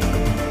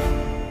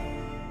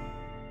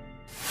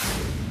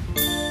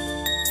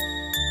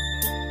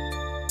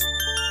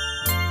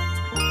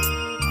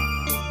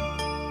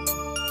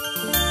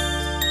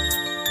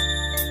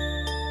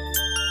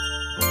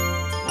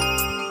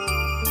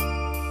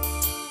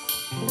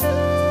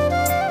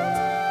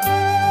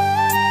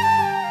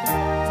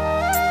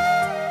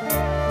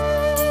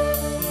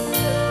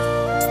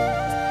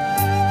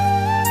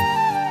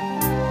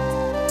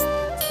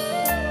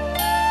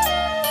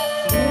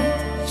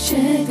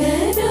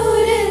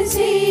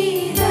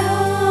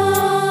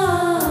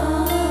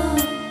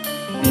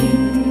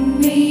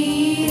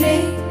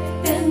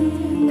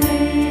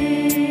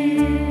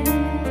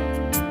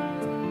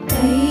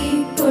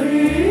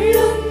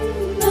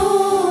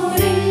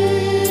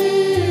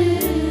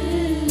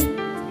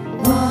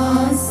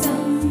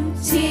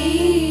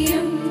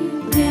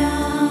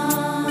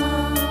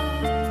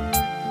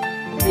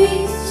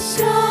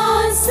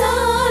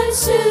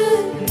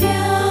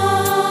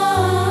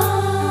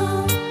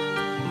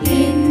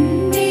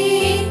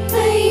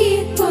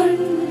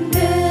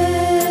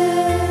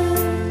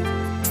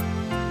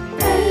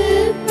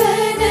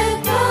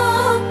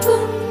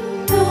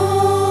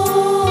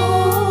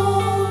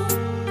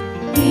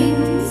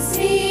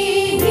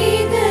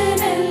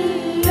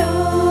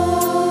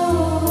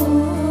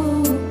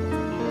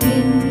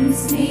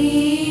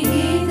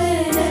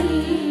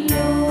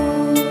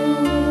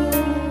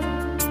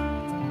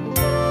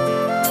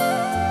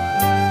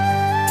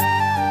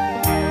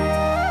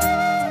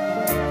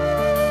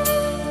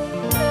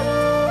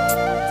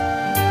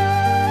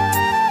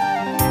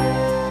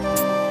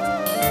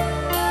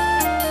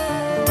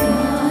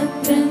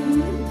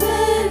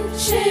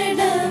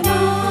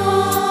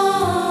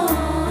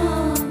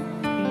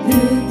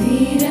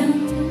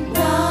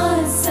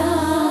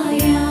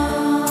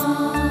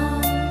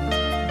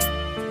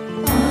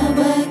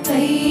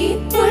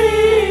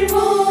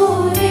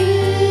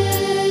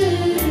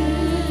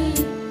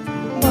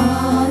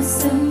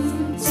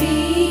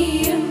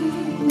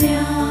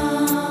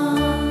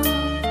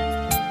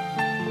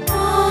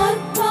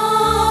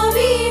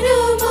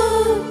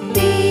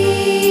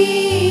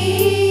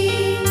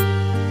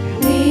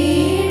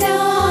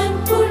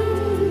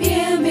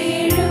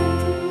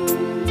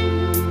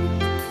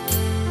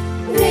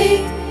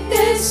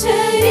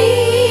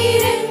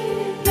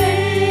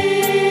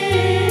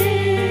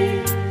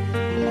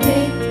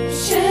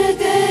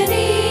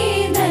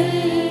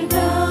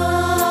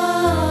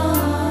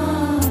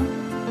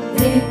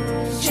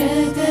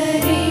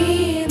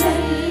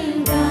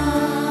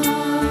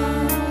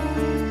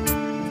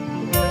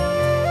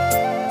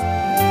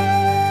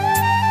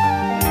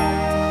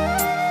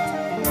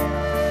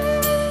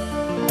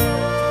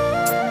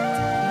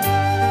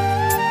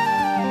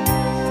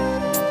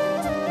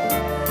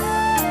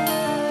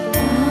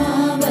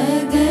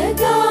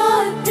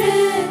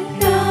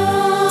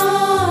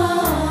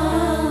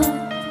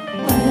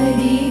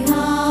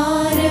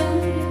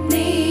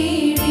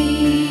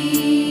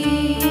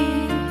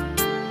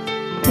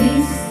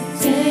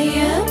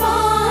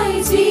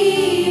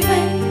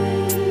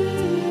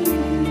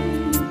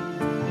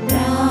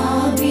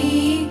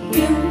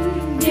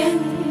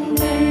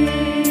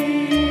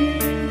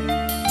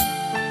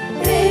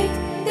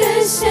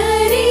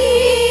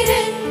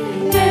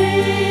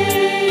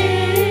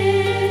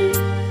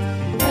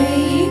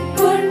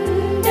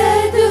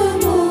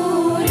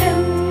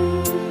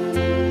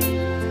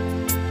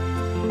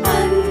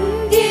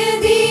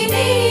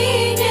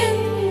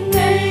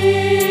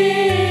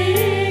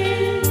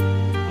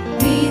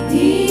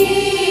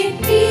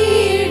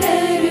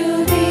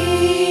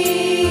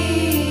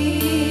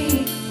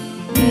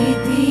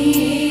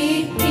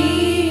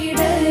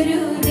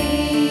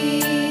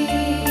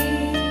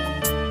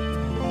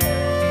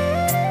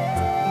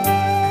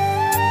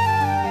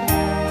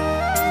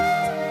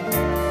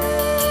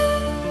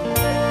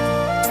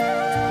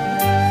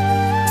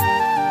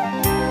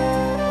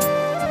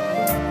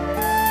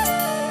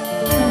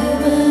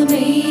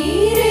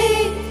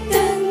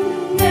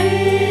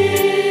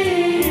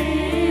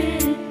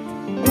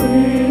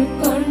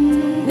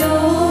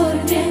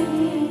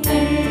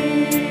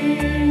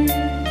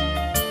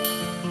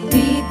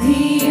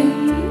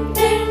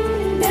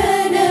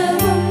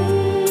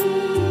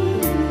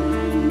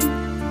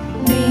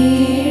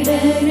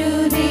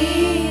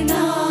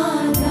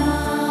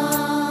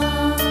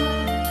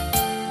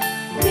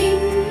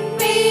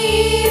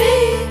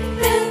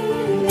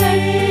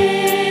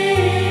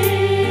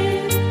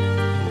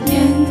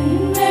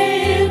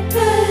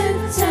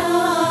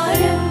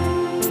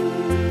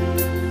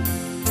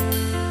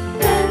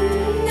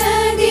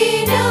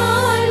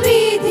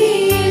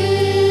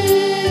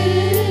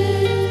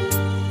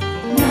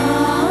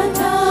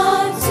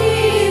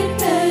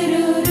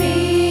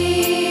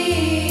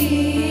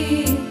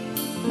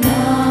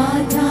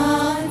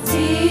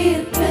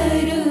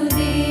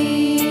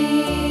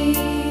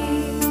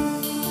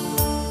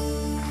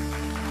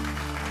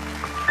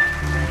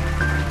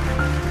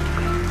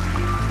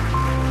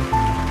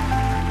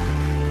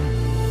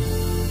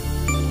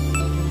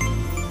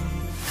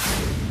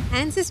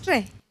സിസ്റ്ററെ,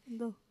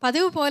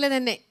 പതിവ് പോലെ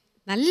തന്നെ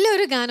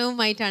നല്ലൊരു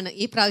ഗാനവുമായിട്ടാണ്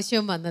ഈ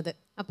പ്രാവശ്യവും വന്നത്.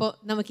 അപ്പോൾ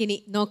നമുക്കിനി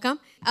നോക്കാം.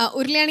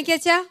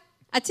 ഉരുളിയാണിക്കച്ച,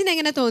 അച്ഛൻ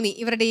എങ്ങനെ തോന്നി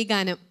ഇവരുടെ ഈ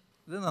ഗാനം?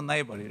 ഇത്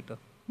നന്നായി പാടി കേട്ടോ.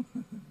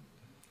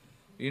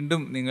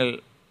 വീണ്ടും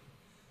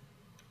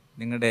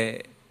നിങ്ങളുടെ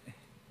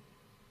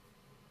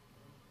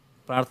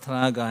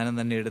പ്രാർത്ഥനാ ഗാനം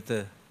തന്നെ എടുത്ത്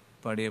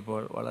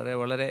പാടിയപ്പോൾ വളരെ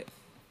വളരെ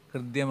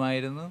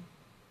ഹൃദ്യമായിരുന്നു,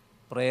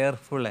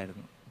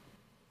 പ്രയർഫുള്ളായിരുന്നു.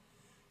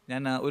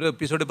 ഞാൻ ഒരു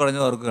എപ്പിസോഡിൽ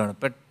പറഞ്ഞത് ഓർക്കുകയാണ്,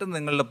 പെട്ടെന്ന്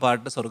നിങ്ങളുടെ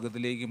പാട്ട്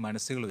സ്വർഗത്തിലേക്ക്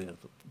മനസ്സുകൾ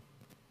ഉയർത്തും,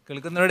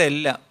 കേൾക്കുന്നവരുടെ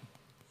എല്ലാം.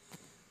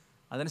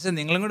 അതനുസരിച്ച്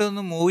നിങ്ങളും കൂടെ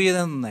ഒന്ന് മൂവ്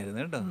ചെയ്താൽ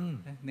നന്നായിരുന്നു കേട്ടോ.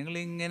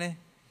 നിങ്ങളിങ്ങനെ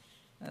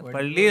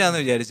പള്ളിയിലാന്ന്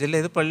വിചാരിച്ചല്ലേ,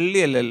 ഇത്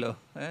പള്ളിയല്ലല്ലോ.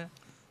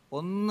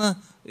 ഒന്ന്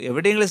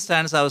എവിടെയെങ്കിലും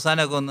സ്റ്റാൻസ്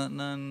അവസാനമൊക്കെ ഒന്ന്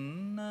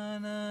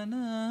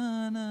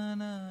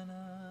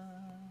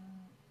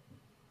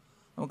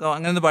നമുക്ക്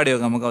അങ്ങനെ ഒന്ന് പാടി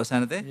വെക്കാം നമുക്ക്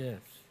അവസാനത്തെ.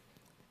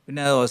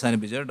 പിന്നെ അത്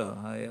അവസാനിപ്പിച്ചു കേട്ടോ.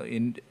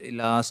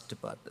 ലാസ്റ്റ്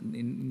പാർട്ട്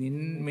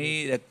നിന്മേ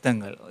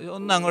രക്തങ്ങൾ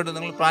ഒന്ന് അങ്ങോട്ട്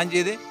നിങ്ങൾ പ്ലാൻ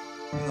ചെയ്ത്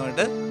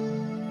അങ്ങോട്ട്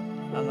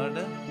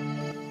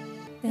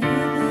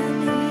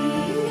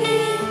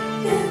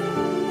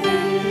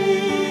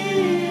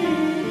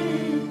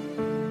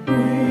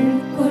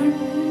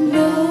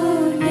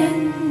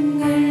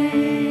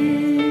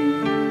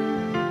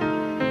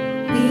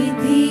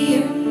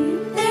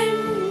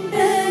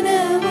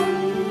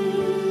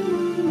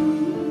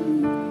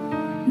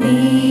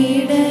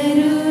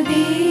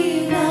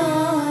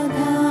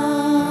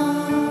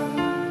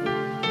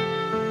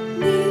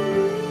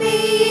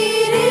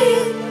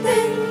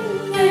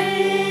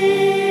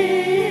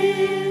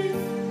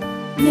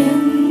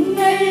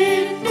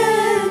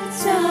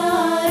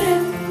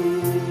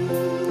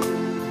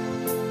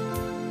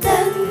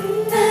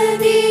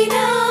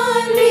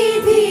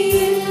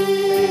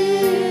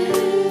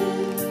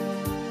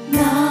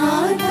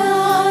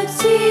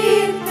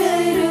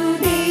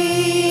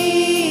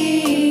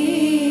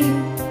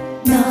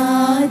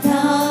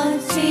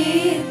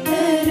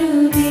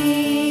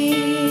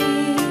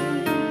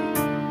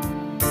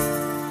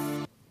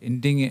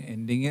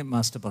എൻഡിങ്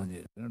മാസ്റ്റർ പറഞ്ഞു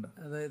തരും കേട്ടോ.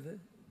 അതായത്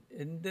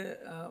എൻ്റെ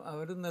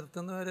അവർ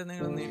നിർത്തുന്നവരെ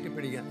നിങ്ങൾ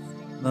നീട്ടിപ്പിടിക്കാം.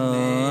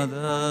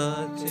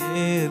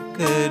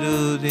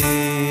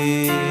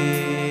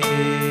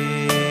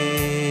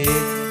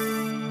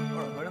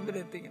 അവിടം വരെ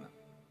എത്തിക്കണം.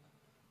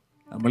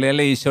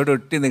 നമ്മളെല്ലാം ഈശോയോട്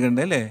ഒട്ടി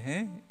നിൽക്കണ്ടേ അല്ലേ?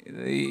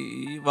 ഈ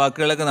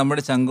വാക്കുകളൊക്കെ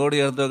നമ്മുടെ ചങ്കോട്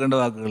ചേർത്ത് വെക്കേണ്ട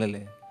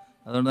വാക്കുകളല്ലേ.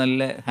 അതുകൊണ്ട്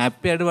നല്ല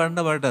ഹാപ്പി ആയിട്ട്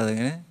പാടേണ്ട പാട്ടാണ്.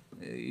 അതിങ്ങനെ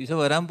ഈശോ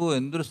വരാൻ പോകും,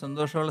 എന്തൊരു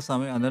സന്തോഷമുള്ള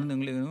സമയം. അന്നേരം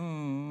നിങ്ങൾ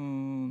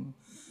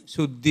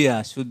ശുദ്ധിയ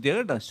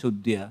കേട്ടോ,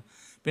 ശുദ്ധിയ.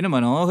 പിന്നെ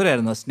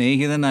മനോഹരമായിരുന്നു.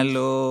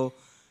 സ്നേഹിതനല്ലോ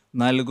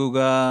നൽകുക,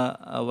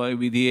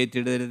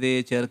 വിധിയേറ്റിടരുതേ,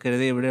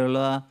 ചേർക്കരുതേ, ഇവിടെയുള്ള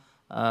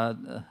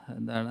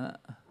എന്താണ്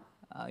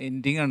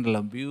എൻഡിങ്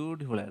ഉണ്ടല്ലോ,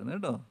 ബ്യൂട്ടിഫുള്ളായിരുന്നു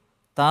കേട്ടോ.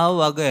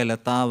 താവകയല്ല,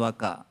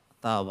 താവക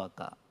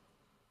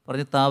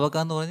പറഞ്ഞ് താവക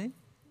എന്ന് പറഞ്ഞ്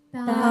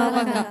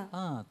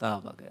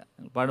താവക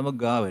പാടുമ്പോൾ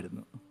ഗാ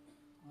വരുന്നു.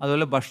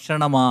 അതുപോലെ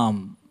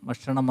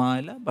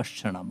ഭക്ഷണമാല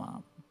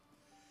ഭക്ഷണമാം.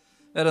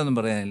 വേറെ ഒന്നും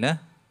പറയാനില്ല.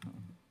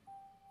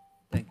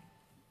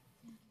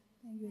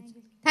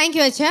 താങ്ക്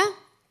യു അച്ഛാ.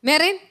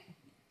 മെറിൻ.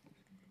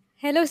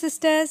 ഹലോ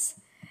സിസ്റ്റേഴ്സ്,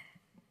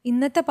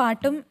 ഇന്നത്തെ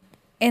പാട്ടും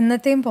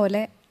എന്നത്തെയും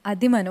പോലെ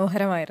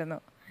അതിമനോഹരമായിരുന്നു.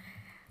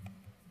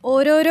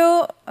 ഓരോരോ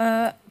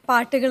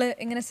പാട്ടുകൾ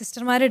ഇങ്ങനെ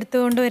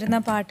സിസ്റ്റർമാരെടുത്തുകൊണ്ട് വരുന്ന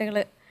പാട്ടുകൾ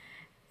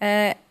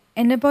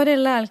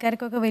എന്നെപ്പോലെയുള്ള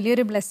ആൾക്കാർക്കൊക്കെ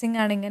വലിയൊരു ബ്ലെസ്സിങ്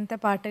ആണ് ഇങ്ങനത്തെ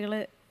പാട്ടുകൾ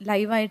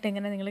ലൈവായിട്ട്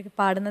ഇങ്ങനെ നിങ്ങൾ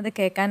പാടുന്നത്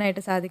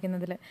കേൾക്കാനായിട്ട്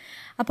സാധിക്കുന്നതിൽ.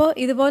 അപ്പോൾ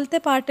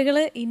ഇതുപോലത്തെ പാട്ടുകൾ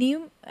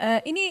ഇനിയും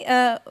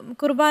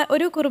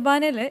ഒരു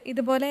കുർബാനയിൽ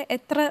ഇതുപോലെ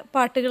എത്ര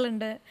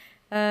പാട്ടുകളുണ്ട്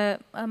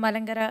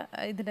മലങ്കര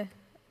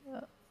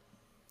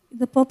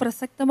ഇതിപ്പോൾ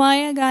പ്രസക്തമായ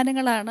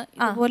ഗാനങ്ങളാണ്.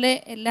 ഇതുപോലെ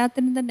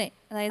എല്ലാത്തിനും തന്നെ,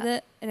 അതായത്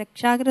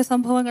രക്ഷാകര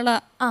സംഭവങ്ങൾ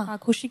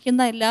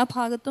ആഘോഷിക്കുന്ന എല്ലാ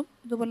ഭാഗത്തും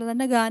ഇതുപോലെ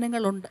തന്നെ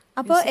ഗാനങ്ങളുണ്ട്.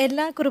 അപ്പോൾ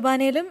എല്ലാ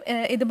കുർബാനയിലും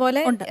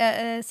ഇതുപോലെ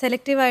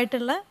സെലക്റ്റീവ്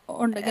ആയിട്ടുള്ള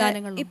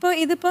ഗാനങ്ങൾ.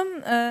 ഇതിപ്പം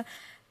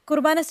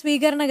കുർബാന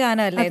സ്വീകരണ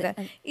ഗാനമല്ലേ ഇത്?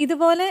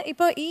 ഇതുപോലെ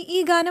ഇപ്പോൾ ഈ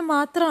ഗാനം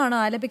മാത്രമാണോ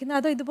ആലപിക്കുന്നത്,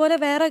 അതോ ഇതുപോലെ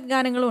വേറെ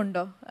ഗാനങ്ങളും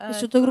ഉണ്ടോ?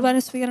 വിശുദ്ധ കുർബാന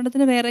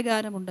സ്വീകരണത്തിന് വേറെ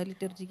ഗാനമുണ്ട്,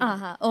 ലിറ്റർജി.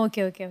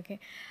 ഓക്കെ.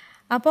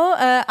 അപ്പോൾ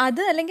അത്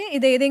അല്ലെങ്കിൽ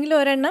ഇത് ഏതെങ്കിലും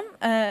ഒരെണ്ണം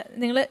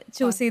നിങ്ങൾ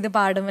ചൂസ് ചെയ്ത്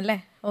പാടും അല്ലേ?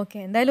 ഓക്കെ,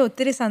 എന്തായാലും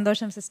ഒത്തിരി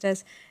സന്തോഷം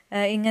സിസ്റ്റേഴ്സ്,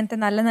 ഇങ്ങനത്തെ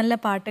നല്ല നല്ല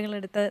പാട്ടുകൾ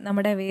എടുത്ത്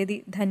നമ്മുടെ വേദി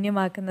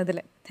ധന്യമാക്കുന്നതിൽ.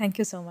 Thank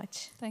you so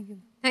much.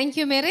 Thank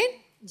you Merin.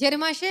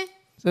 ജെറുമാഷേ.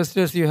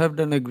 Sisters, you have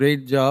done a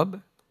great job,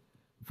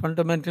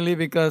 fundamentally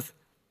because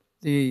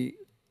the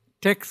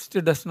text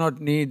does not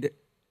need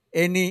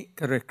any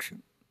correction.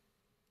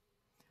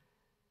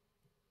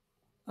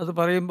 അത്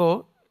പറയുമ്പോൾ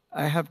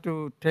I have to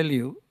tell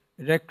you,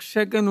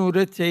 രക്ഷകൻ ഉര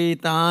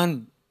ചെയ്താൻ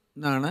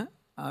എന്നാണ്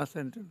ആ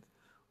സെൻറ്റൻസ്.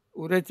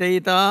 ഉര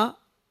ചെയ്താ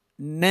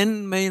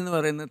നെൻമെയ് എന്ന്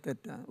പറയുന്നത്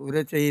തെറ്റാണ്. ഉര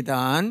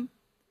ചെയ്താൻ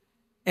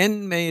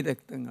എൻമെയ്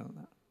രക്തങ്ങൾ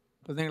എന്നാണ്.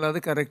 അപ്പോൾ നിങ്ങളത്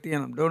കറക്റ്റ്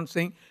ചെയ്യണം. ഡോണ്ട്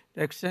സിങ്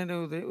രക്ഷകൻ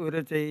ഉര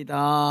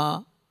ചെയ്താ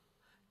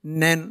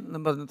നെൻ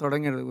എന്ന് പറഞ്ഞ്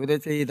തുടങ്ങരുത്. ഉര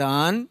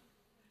ചെയ്താൻ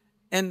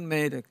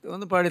എൻമെയ് രക്തം.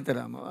 ഒന്ന്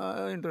പാടിത്തരാമോ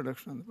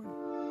ഇൻട്രൊഡക്ഷൻ? ഒന്ന് പാടി.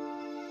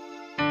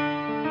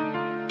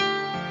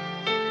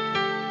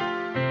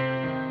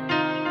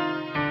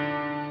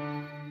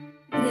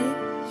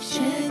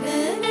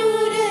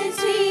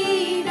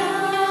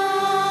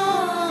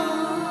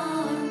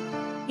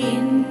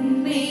 എൻ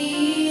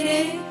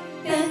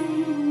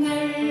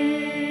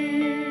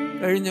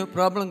കഴിഞ്ഞു,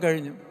 പ്രോബ്ലം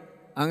കഴിഞ്ഞു.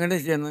 അങ്ങനെ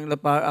ചെയ്യണം. നിങ്ങൾ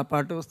ആ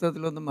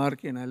പാഠപുസ്തകത്തിലൊന്ന്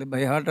മാർക്ക് ചെയ്യണം. അല്ലെങ്കിൽ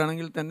ബൈ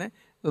ഹാർട്ടാണെങ്കിൽ തന്നെ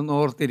ഇതൊന്ന്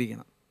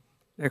ഓർത്തിരിക്കണം.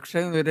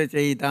 രക്ഷകൻ വരെ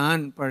ചെയ്താൻ,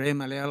 പഴയ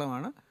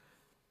മലയാളമാണ്.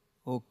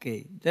 ഓക്കെ,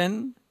 ദെൻ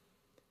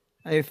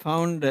ഐ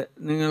ഫൗണ്ട്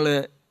നിങ്ങൾ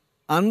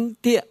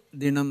അന്ത്യ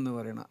ദിനം എന്ന്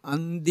പറയണം.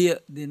 അന്ത്യ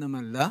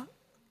ദിനമല്ല,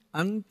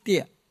 അന്ത്യ.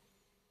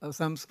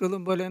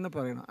 സംസ്കൃതം പോലെ തന്നെ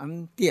പറയണം.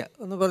 അന്ത്യ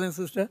എന്ന് പറയുന്ന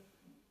സിസ്റ്റർ,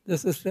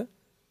 സിസ്റ്റർ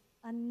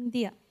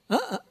അന്ത്യ.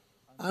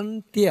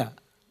 അന്ത്യ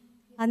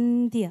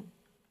അന്ത്യ.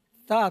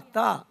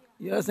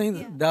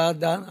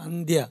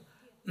 അന്ത്യ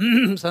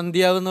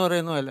സന്ധ്യാവെന്ന്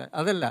പറയുന്ന പോലെ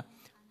അതല്ല,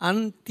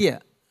 അന്ത്യ.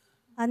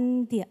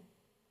 അന്ത്യ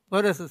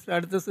പോരാ സിസ്റ്റർ?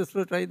 അടുത്ത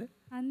സിസ്റ്റർ ട്രൈ ചെയ്ത്.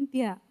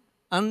 അന്ത്യ.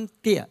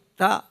 അന്ത്യ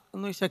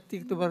ഒന്ന് ശക്തി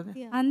ഇട്ട് പറഞ്ഞു.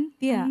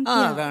 അന്ത്യ.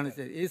 അതാണ്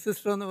ശരി. ഈ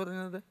സിസ്റ്റർ എന്ന്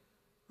പറഞ്ഞത്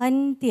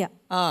അന്ത്യ.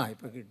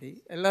 ഇപ്പൊ കിട്ടി.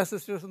 എല്ലാ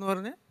സിസ്റ്റേഴ്സ് എന്ന്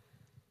പറഞ്ഞ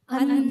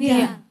അന്ത്യ.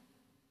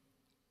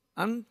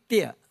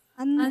 അന്ത്യ.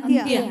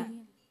 അന്ത്യ.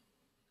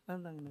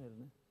 അതങ്ങനെ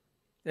വരുന്നത്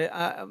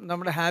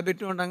നമ്മുടെ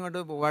ഹാബിറ്റ് കൊണ്ട് അങ്ങോട്ട്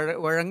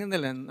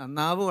വഴങ്ങുന്നില്ല,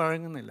 നാവ്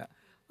വഴങ്ങുന്നില്ല.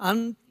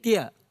 അന്ത്യ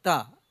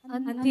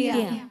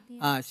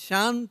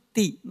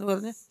ശാന്തി എന്ന്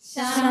പറഞ്ഞ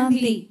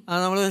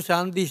നമ്മൾ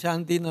ശാന്തി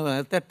ശാന്തി എന്ന്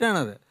പറയാം.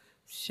 തെറ്റാണത്.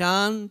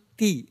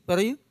 ശാന്തി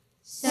പറയൂ.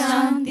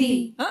 ശാന്തി.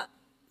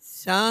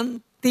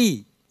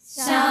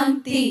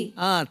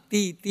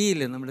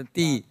 തീയില്ലേ നമ്മുടെ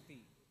തീ,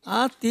 ആ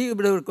തീ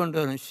ഇവിടെ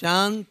കൊണ്ടുവരണം.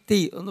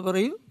 ശാന്തി ഒന്ന്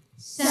പറയൂ.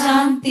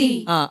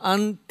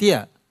 അന്ത്യ.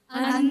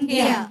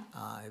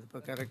 ഇതിപ്പോ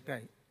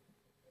കറക്റ്റായി.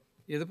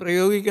 ഇത്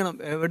പ്രയോഗിക്കണം.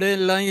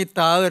 എവിടെയെല്ലാം ഈ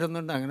താ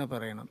വരുന്നുണ്ട് അങ്ങനെ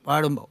പറയണം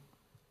പാടുമ്പോൾ.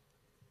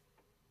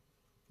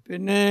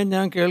 പിന്നെ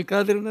ഞാൻ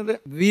കേൾക്കാതിരുന്നത്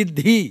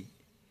വിധി.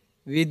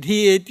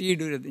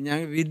 വിധിയേറ്റിയിടരുത്. ഞാൻ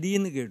വിധി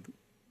എന്ന് കേട്ടു.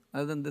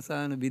 അതെന്ത്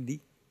സാധനം? വിധി.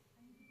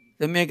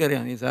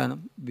 രമ്യക്കറിയാം ഈ സാധനം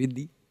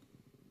വിധി?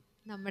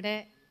 നമ്മുടെ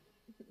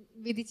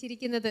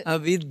വിധിച്ചിരിക്കുന്നത്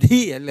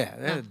വിധി അല്ലേ?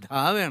 അതായത്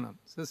ധാ വേണം.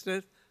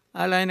 സിസ്റ്റേഴ്സ് ആ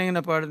ലൈൻ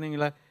എങ്ങനെ പാടും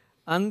നിങ്ങൾ?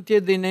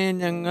 അന്ത്യദിനെ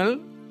ഞങ്ങൾ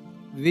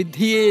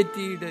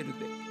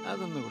വിധിയേറ്റിയിടരുത്.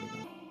 അതൊന്ന്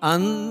കൊടുക്കണം.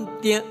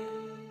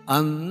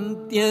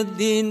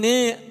 അന്ത്യദിനെ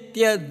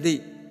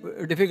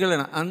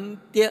ഡിഫിക്കൽട്ടാണ്.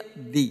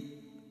 അന്ത്യദി.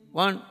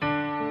 1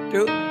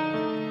 2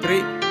 3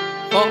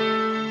 4.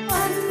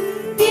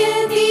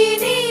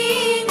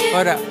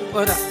 പോരാ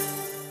പോരാ.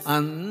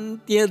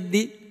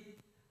 അന്ത്യദി.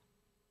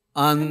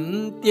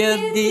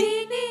 അന്ത്യദി.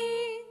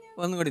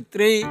 ഒന്നും കൂടി.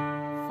 3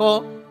 4.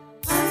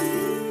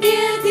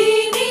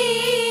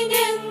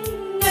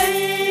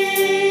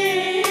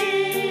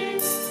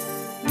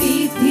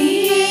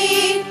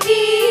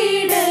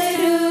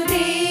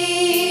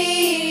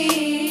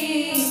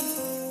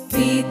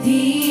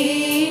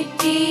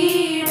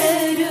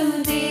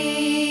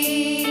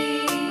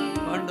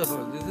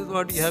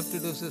 What you have to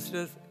do,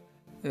 sisters,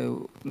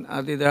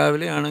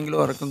 അതിരാവിലെ ആണെങ്കിലും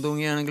ഉറക്കം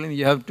തൂങ്ങിയാണെങ്കിലും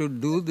you have to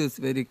do this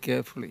very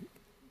carefully.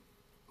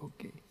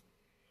 Okay.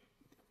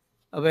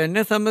 അപ്പോൾ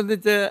എന്നെ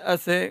സംബന്ധിച്ച്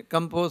as a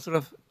composer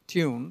of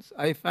tunes,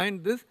 I find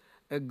this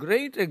a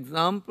great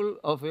example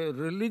of a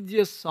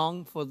religious song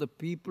for the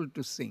people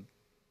to sing.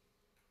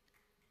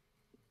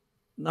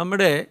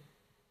 നമ്മുടെ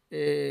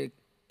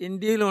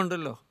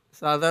ഇന്ത്യയിലുണ്ടല്ലോ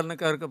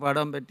സാധാരണക്കാർക്ക്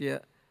പാടാൻ പറ്റിയ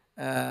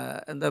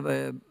എന്താ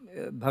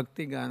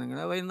ഭക്തി ഗാനങ്ങൾ.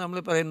 അവ നമ്മൾ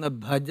പറയുന്ന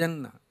ഭജൻ.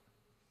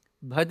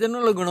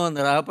 ഭജനുള്ള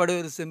ഗുണമെന്ന് ആ പാടെ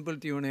ഒരു സിമ്പിൾ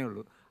ട്യൂണേ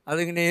ഉള്ളൂ.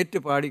 അതിങ്ങനെ ഏറ്റു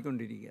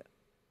പാടിക്കൊണ്ടിരിക്കുക.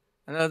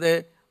 അല്ലാതെ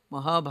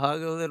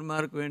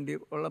മഹാഭാഗവതന്മാർക്ക് വേണ്ടി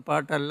ഉള്ള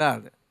പാട്ടല്ല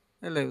അത്,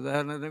 അല്ലേ?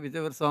 ഉദാഹരണത്തിന്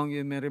whichever song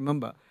you may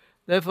remember.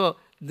 Therefore,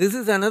 this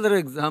is another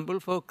example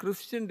for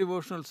Christian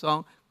devotional song,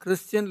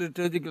 Christian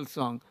liturgical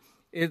song.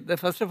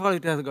 First of all,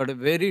 it has got a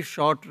very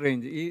short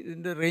range.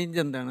 ഇതിൻ്റെ റേഞ്ച്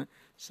എന്താണ്?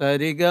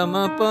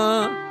 സരിഗമപ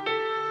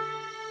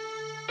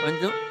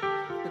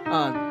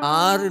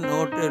 6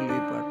 നോട്ടുകളിൽ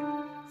ഈ പാട്ട്.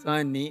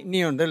 നീ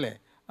ഉണ്ടല്ലേ?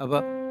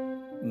 അപ്പോൾ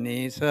നീ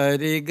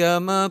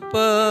സരിഗമപ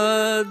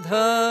ധ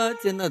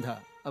ചിന്നധ.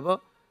 അപ്പോൾ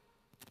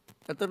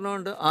എത്ര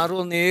നോട്ടുണ്ട്? 6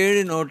 1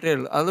 7 നോട്ടേ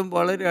ഉള്ളൂ. അതും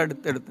വളരെ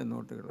അടുത്തടുത്ത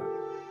നോട്ടുകളാണ്.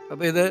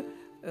 അപ്പോൾ ഇത്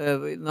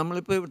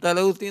നമ്മളിപ്പോൾ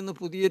തലകുത്തി നിന്ന്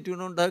പുതിയ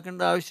ട്യൂൺ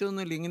ഉണ്ടാക്കേണ്ട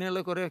ആവശ്യമൊന്നുമില്ല.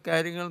 ഇങ്ങനെയുള്ള കുറേ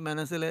കാര്യങ്ങൾ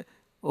മനസ്സിൽ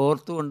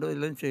ഓർത്തുകൊണ്ട്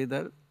എല്ലാം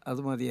ചെയ്താൽ അത്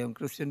മതിയാവും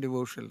Christian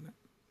ഡിവോഷനിൽ.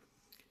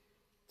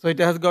 So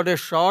it has got A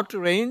short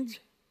range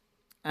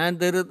and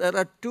there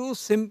are 2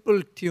 simple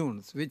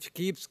tunes which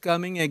keeps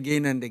coming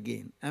again and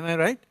again. Am I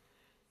right?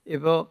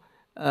 ഇപ്പോൾ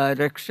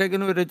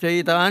രക്ഷകൻ ഒരു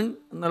ചെയ്താൻ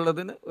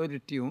എന്നുള്ളതിന് ഒരു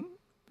ട്യൂൺ,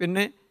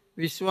 പിന്നെ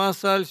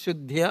വിശ്വാസാൽ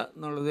ശുദ്ധിയ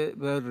എന്നുള്ളത്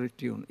വേറൊരു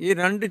ട്യൂൺ. ഈ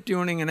 2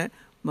 ട്യൂൺ ഇങ്ങനെ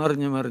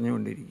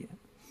മറിഞ്ഞുകൊണ്ടിരിക്കുക.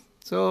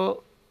 So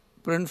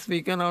friends, we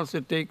can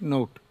also take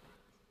not.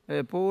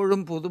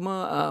 എപ്പോഴും പുതുമ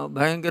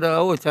ഭയങ്കര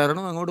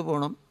ചരണം അങ്ങോട്ട്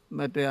പോകണം,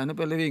 മറ്റേ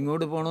അനുപല്ലവി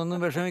ഇങ്ങോട്ട് പോകണമെന്നും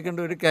വിഷമിക്കേണ്ട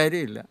ഒരു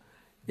കാര്യമില്ല.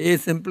 ഈ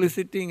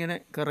സിംപ്ലിസിറ്റി ഇങ്ങനെ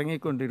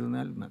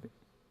കറങ്ങിക്കൊണ്ടിരുന്നാൽ മതി.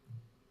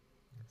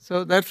 So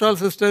that's all,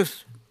 sisters.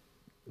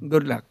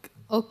 Good luck.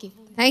 Okay.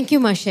 Thank you,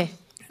 മാഷേ.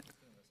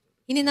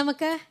 ഇനി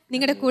നമുക്ക്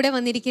നിങ്ങളുടെ കൂടെ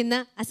വന്നിരിക്കുന്ന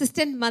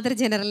അസിസ്റ്റന്റ് മദർ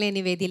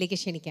ജനറലിനെ വേദിയിലേക്ക്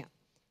ക്ഷണിക്കാം.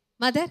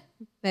 മദർ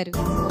വരൂ.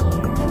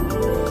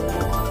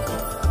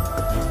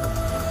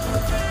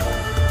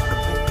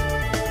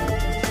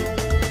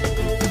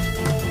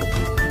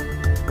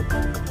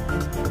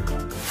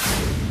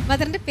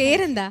 മദറിന്റെ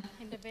പേരെന്താ?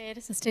 എൻ്റെ പേര്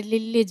സിസ്റ്റർ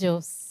ലില്ലി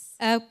ജോസ്.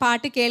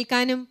 പാട്ട്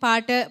കേൾക്കാനും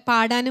പാട്ട്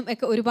പാടാനും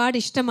ഒക്കെ ഒരുപാട്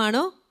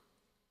ഇഷ്ടമാണോ?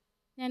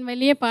 ഞാൻ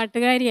വലിയ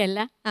പാട്ടുകാരിയല്ല,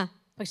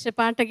 പക്ഷെ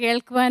പാട്ട്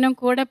കേൾക്കുവാനും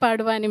കൂടെ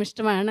പാടുവാനും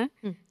ഇഷ്ടമാണ്.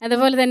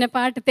 അതുപോലെ തന്നെ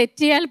പാട്ട്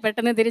തെറ്റിയാൽ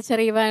പെട്ടെന്ന്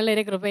തിരിച്ചറിയുവാനുള്ള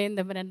ഒരു കൃപയും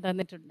തമ്പുരാൻ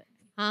തന്നിട്ടുണ്ട്.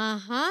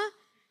 ആഹാ,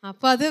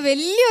 അപ്പൊ അത്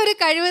വലിയൊരു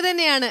കഴിവ്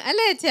തന്നെയാണ്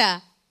അല്ലേ അച്ഛാ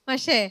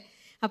പക്ഷേ?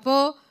 അപ്പോ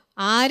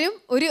ആരും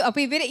അപ്പൊ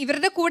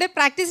ഇവരുടെ കൂടെ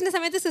പ്രാക്ടീസിന്റെ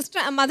സമയത്ത് സിസ്റ്റർ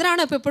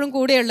മദറാണോ ഇപ്പൊ എപ്പോഴും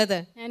കൂടെ ഉള്ളത്?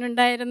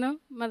 ഞാനുണ്ടായിരുന്നു,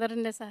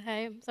 മദറിന്റെ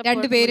സഹായം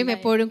രണ്ടുപേരും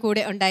എപ്പോഴും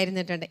കൂടെ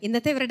ഉണ്ടായിരുന്നിട്ടുണ്ട്.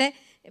 ഇന്നത്തെ ഇവരുടെ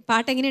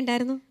പാട്ട് എങ്ങനെ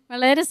ഉണ്ടായിരുന്നു?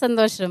 വളരെ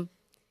സന്തോഷം.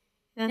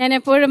 ഞാൻ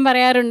എപ്പോഴും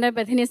പറയാറുണ്ട്,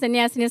 ബഥനി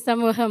സന്യാസിനി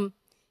സമൂഹം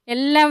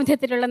എല്ലാ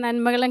വിധത്തിലുള്ള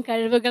നന്മകളും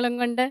കഴിവുകളും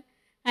കൊണ്ട്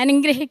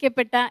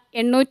അനുഗ്രഹിക്കപ്പെട്ട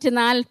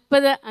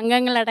 840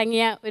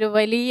 അംഗങ്ങളടങ്ങിയ ഒരു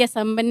വലിയ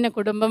സമ്പന്ന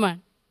കുടുംബമാണ്.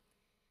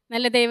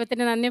 നല്ല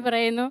ദൈവത്തിന് നന്ദി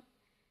പറയുന്നു.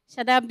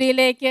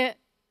 ശതാബ്ദിയിലേക്ക്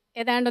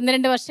ഏതാണ്ട്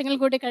 1-2 വർഷങ്ങൾ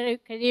കൂടി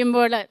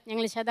കഴിയുമ്പോൾ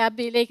ഞങ്ങൾ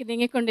ശതാബ്ദിയിലേക്ക്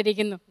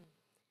നീങ്ങിക്കൊണ്ടിരിക്കുന്നു.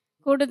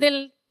 കൂടുതൽ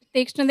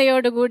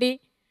തീക്ഷ്ണതയോടുകൂടി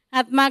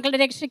ആത്മാക്കളുടെ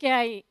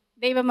രക്ഷയ്ക്കായി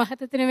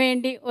ദൈവമഹത്വത്തിനു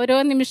വേണ്ടി ഓരോ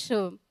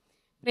നിമിഷവും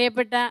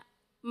പ്രിയപ്പെട്ട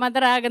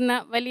മദറാകുന്ന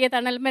വലിയ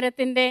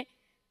തണൽമരത്തിൻ്റെ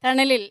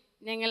തണലിൽ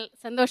ഞങ്ങൾ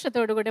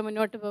സന്തോഷത്തോടുകൂടി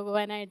മുന്നോട്ട്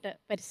പോകുവാനായിട്ട്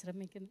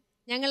പരിശ്രമിക്കുന്നു.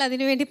 ഞങ്ങൾ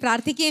അതിനുവേണ്ടി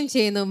പ്രാർത്ഥിക്കുകയും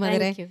ചെയ്യുന്നു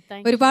മദറെ.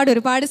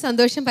 ഒരുപാട്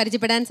സന്തോഷം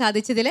പരിചയപ്പെടാൻ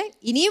സാധിച്ചതിൽ.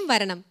 ഇനിയും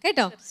വരണം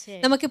കേട്ടോ.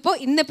 നമുക്കിപ്പോ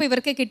ഇന്നിപ്പോ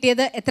ഇവർക്ക്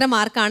കിട്ടിയത് എത്ര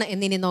മാർക്കാണ്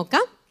എന്നിനി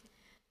നോക്കാം.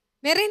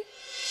 മെറിൻ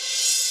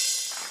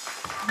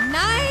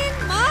 9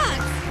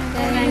 മാർക്സ്.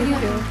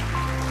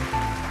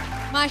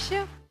 മാഷ്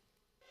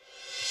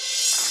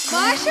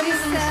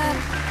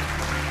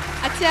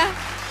അച്ഛാ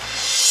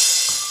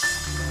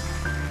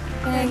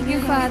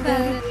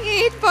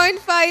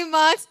 8.5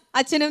 മാർക്സ്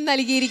അച്ഛനും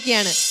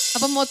നൽകിയിരിക്കുകയാണ്.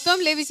 അപ്പൊ മൊത്തം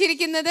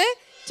ലഭിച്ചിരിക്കുന്നത്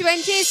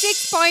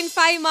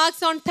 26.5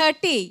 മാർക്സ് ഓൺ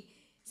 30.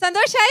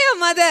 സന്തോഷായോ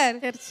മദർ?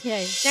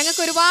 തീർച്ചയായും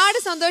ഞങ്ങൾക്ക് ഒരുപാട്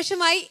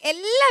സന്തോഷമായി.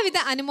 എല്ലാവിധ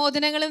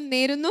അനുമോദനങ്ങളും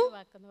നേരുന്നു.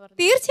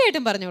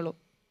 തീർച്ചയായിട്ടും പറഞ്ഞോളൂ.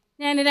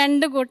 ഞാൻ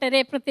 2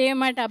 കൂട്ടരെ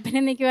പ്രത്യേകമായിട്ട്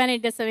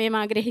അഭിനന്ദിക്കുവാനായിട്ട് സമയം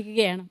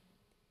ആഗ്രഹിക്കുകയാണ്.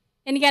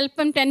 എനിക്ക്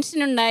അല്പം ടെൻഷൻ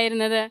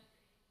ഉണ്ടായിരുന്നത്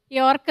ഈ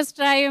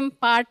ഓർക്കസ്ട്രയും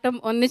പാട്ടും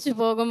ഒന്നിച്ചു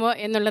പോകുമോ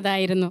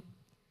എന്നുള്ളതായിരുന്നു.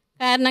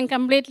 കാരണം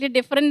കംപ്ലീറ്റ്ലി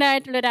ഡിഫറെൻ്റ്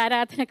ആയിട്ടുള്ളൊരു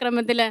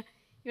ആരാധനക്രമത്തിൽ,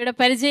 ഇവിടെ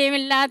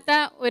പരിചയമില്ലാത്ത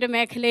ഒരു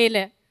മേഖലയിൽ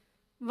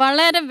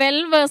വളരെ വെൽ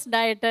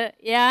വേഴ്സ്ഡായിട്ട്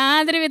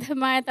യാതൊരു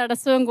വിധമായ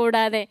തടസ്സവും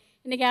കൂടാതെ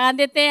എനിക്ക്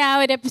ആദ്യത്തെ ആ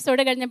ഒരു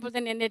എപ്പിസോഡ് കഴിഞ്ഞപ്പോൾ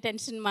തന്നെ എൻ്റെ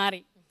ടെൻഷൻ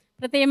മാറി.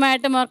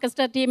 പ്രത്യേകമായിട്ടും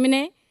ഓർക്കസ്ട്ര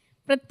ടീമിനെ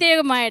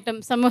പ്രത്യേകമായിട്ടും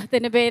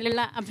സമൂഹത്തിൻ്റെ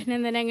പേരിലുള്ള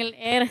അഭിനന്ദനങ്ങൾ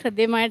ഏറെ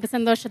ഹൃദ്യമായിട്ട്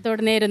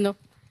സന്തോഷത്തോടെ നേരുന്നു.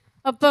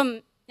 ഒപ്പം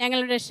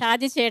ഞങ്ങളുടെ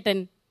ഷാജി ചേട്ടൻ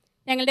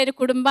ഞങ്ങളുടെ ഒരു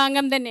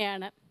കുടുംബാംഗം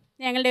തന്നെയാണ്.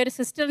 ഞങ്ങളുടെ ഒരു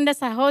സിസ്റ്ററിൻ്റെ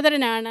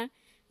സഹോദരനാണ്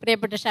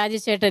പ്രിയപ്പെട്ട ഷാജി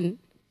ചേട്ടൻ.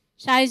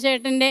 ഷാജി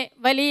ചേട്ടൻ്റെ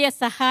വലിയ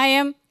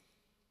സഹായം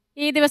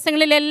ഈ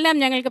ദിവസങ്ങളിലെല്ലാം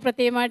ഞങ്ങൾക്ക്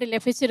പ്രത്യേകമായിട്ട്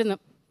ലഭിച്ചിരുന്നു.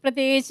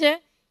 പ്രത്യേകിച്ച്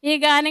ഈ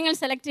ഗാനങ്ങൾ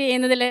സെലക്ട്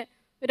ചെയ്യുന്നതിൽ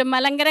ഒരു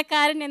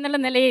മലങ്കരക്കാരൻ എന്നുള്ള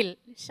നിലയിൽ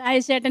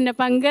ഷാജി ചേട്ടൻ്റെ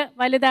പങ്ക്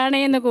വലുതാണ്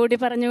എന്ന് കൂടി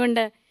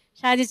പറഞ്ഞുകൊണ്ട്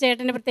ഷാജി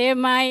ചേട്ടന്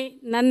പ്രത്യേകമായി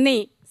നന്ദി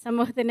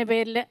സമൂഹത്തിൻ്റെ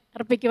പേരിൽ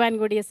അർപ്പിക്കുവാൻ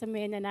കൂടിയ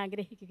സമയം ഞാൻ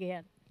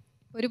ആഗ്രഹിക്കുകയാണ്.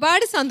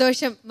 ഒരുപാട്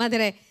സന്തോഷം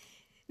മദറെ.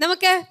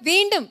 നമുക്ക്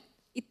വീണ്ടും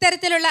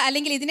ഇത്തരത്തിലുള്ള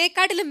അല്ലെങ്കിൽ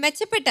ഇതിനേക്കാട്ടിലും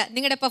മെച്ചപ്പെട്ട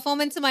നിങ്ങളുടെ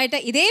പെർഫോമൻസുമായിട്ട്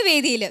ഇതേ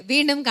വേദിയിൽ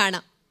വീണ്ടും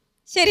കാണാം.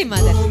 ശരി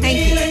മദർ,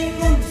 താങ്ക് യു.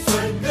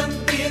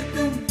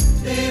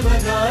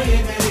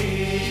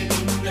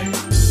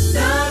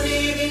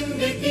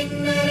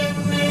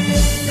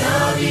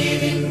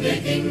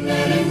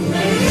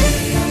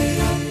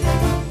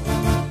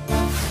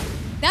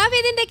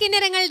 ദാവീദിന്റെ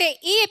കിന്നരങ്ങളുടെ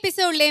ഈ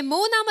എപ്പിസോഡിലെ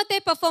 3ാമത്തെ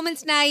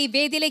പെർഫോമൻസിനായി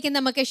വേദിയിലേക്ക്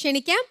നമുക്ക്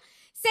ക്ഷണിക്കാം.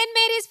 Saint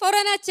Mary's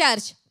Forane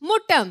church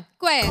Muttom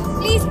choir,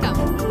 please come.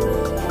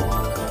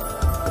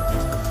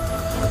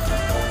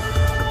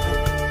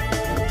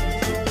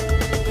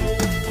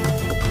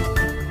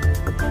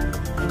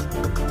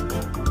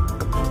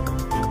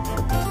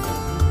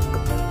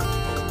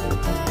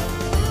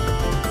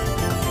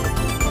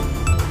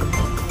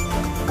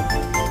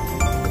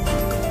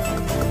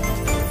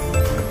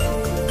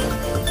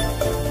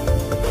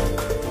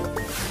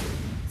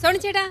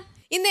 ചേട്ടാ,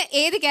 ഇന്ന്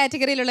ഏത്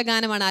കാറ്റഗറിയിലുള്ള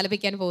ഗാനമാണ്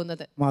ആലപിക്കാൻ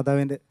പോകുന്നത്?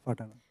 മാതാവിന്റെ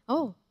പാട്ടാണ്. ഓ,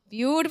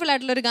 ബ്യൂട്ടിഫുൾ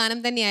ആയിട്ടുള്ള ഒരു ഗാനം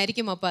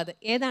തന്നെയായിരിക്കും. അപ്പൊ അത്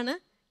ഏതാണ്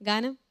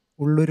ഗാനം?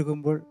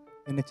 ഉള്ളൊരുകുമ്പോൾ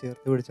എന്നെ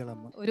ചേർത്ത് പിടിച്ചാൽ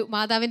അമ്മ. ഒരു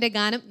മാതാവിന്റെ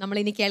ഗാനം നമ്മൾ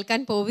ഇനി കേൾക്കാൻ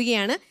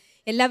പോവുകയാണ്.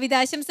 എല്ലാവിധ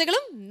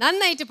ആശംസകളും.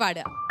 നന്നായിട്ട്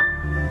പാടുക.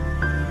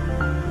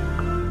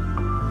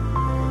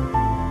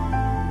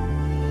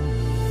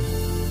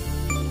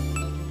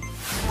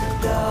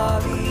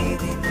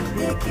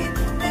 ദാവീദിന്റെ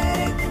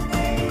കിന്നരങ്ങൾ.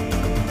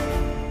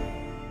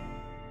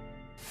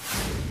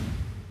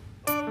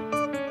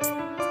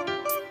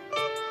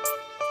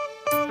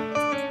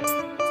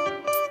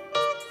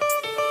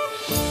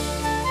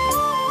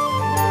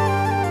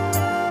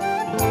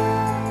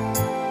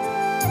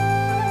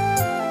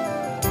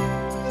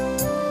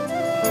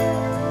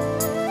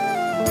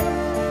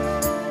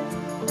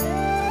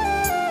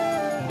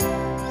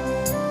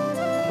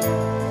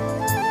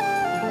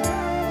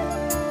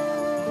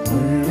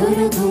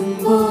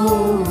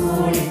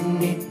 ഉള്ളൊരുകുമ്പോൾ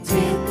എന്നെ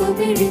ചേർത്തു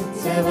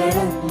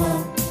പിടിച്ചവളമ്മ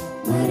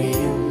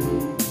മറിയം,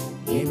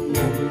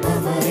 എന്നമ്മ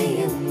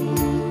മറിയം.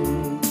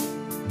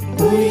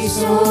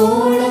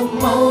 കുരിശോളം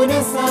മൗന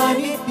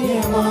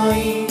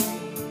സാന്നിധ്യമായി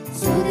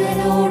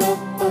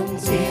സുതനോടൊപ്പം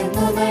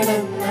ചേർന്നു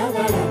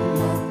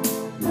നടന്നവളമ്മ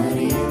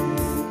മറിയം,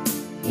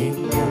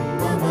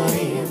 എന്നമ്മ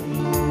മറിയം.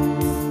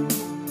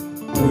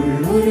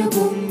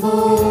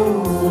 ഉള്ളൊരുകുമ്പോൾ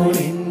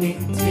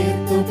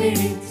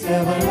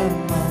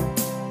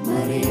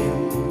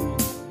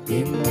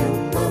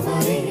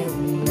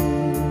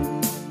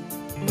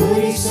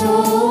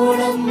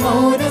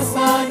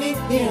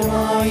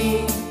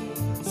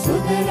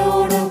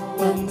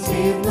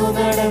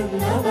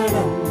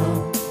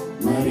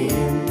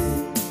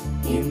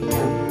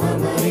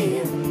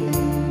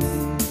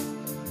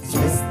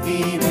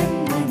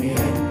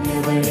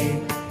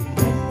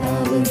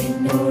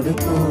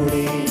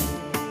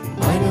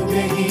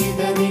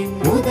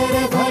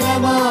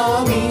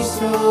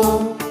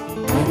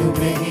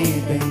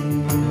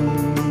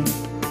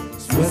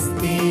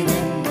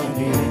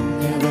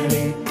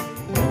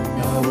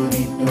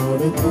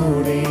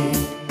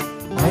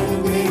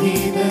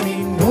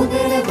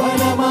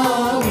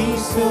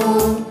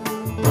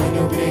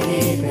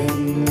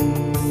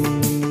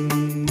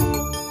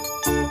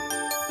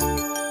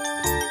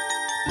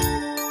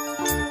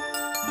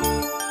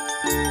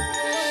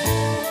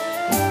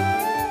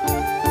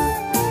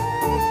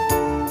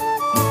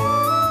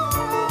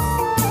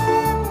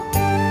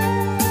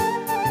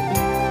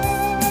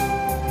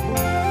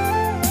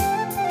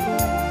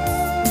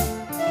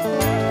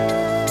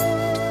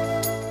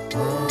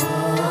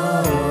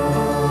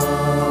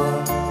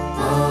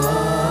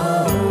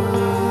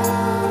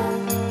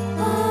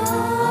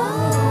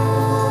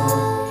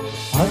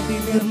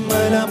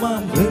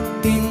ഫലമാം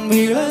വൃത്തിൻ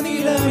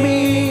വിളനിലമേ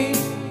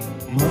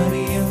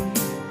മറിയം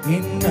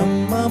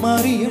എന്നമ്മ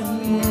മറിയം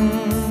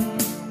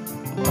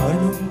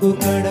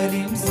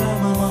അളുങ്കുകടലിൻ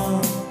സമമാ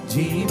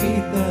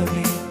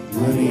ജീവിതമേ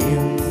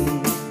മറിയം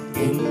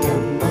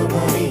എന്നമ്മ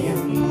മറിയം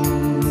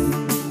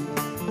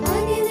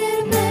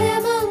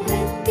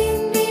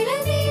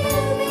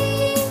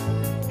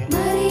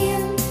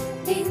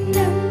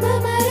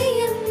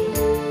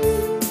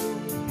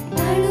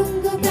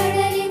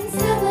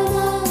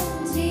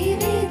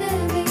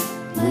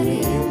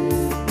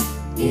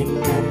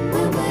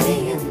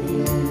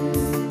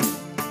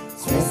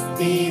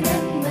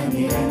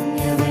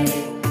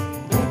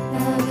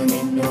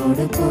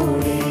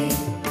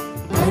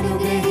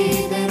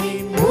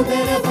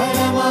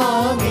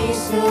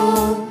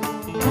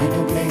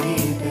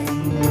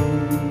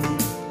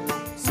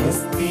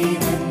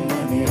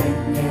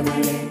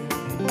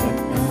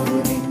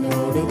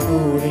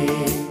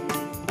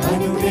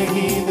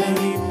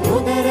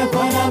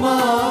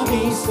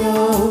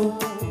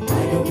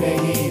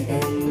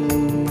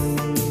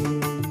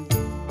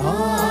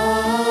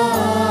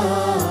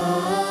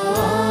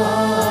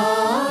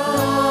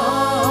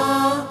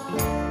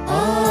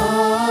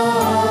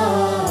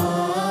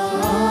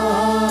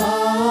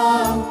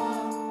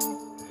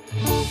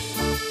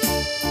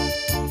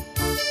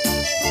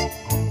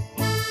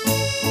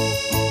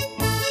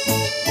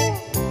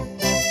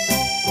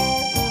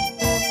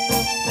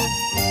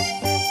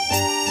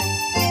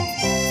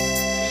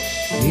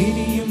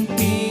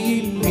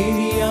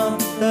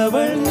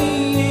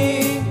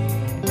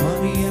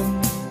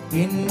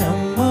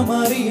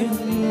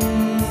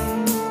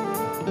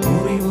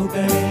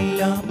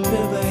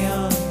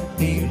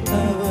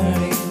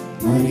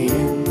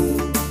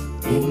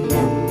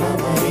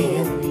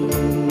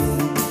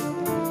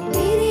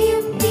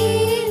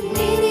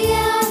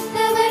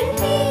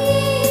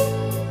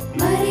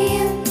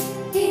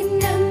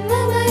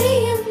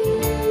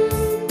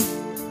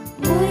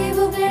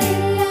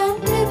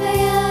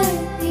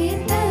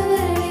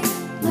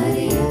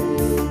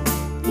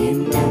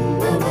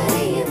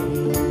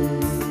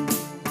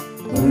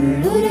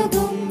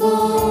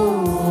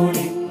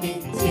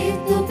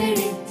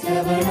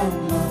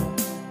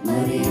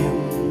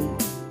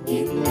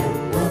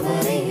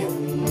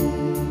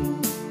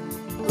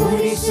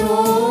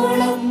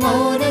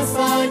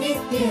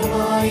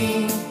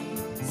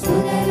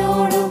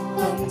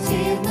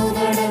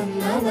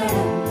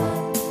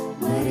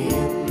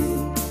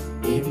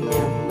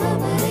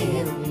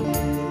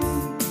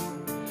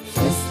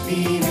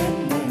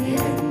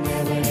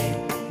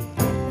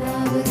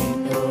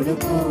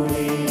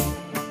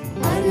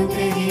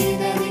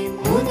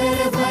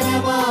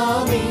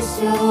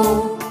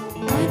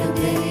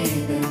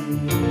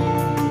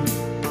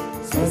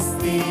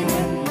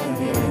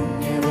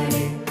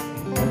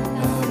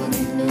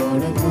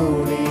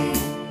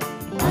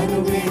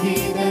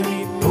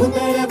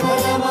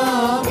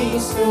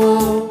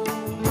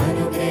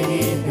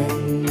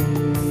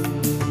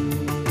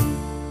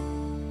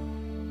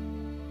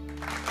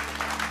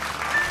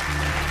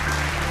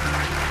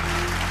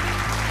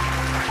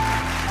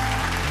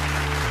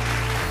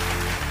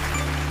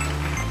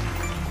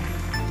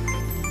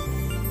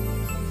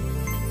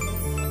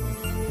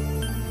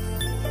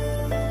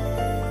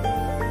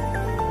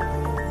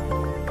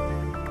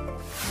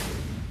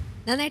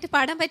നന്നായിട്ട്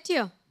പാടാൻ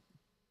പറ്റിയോ?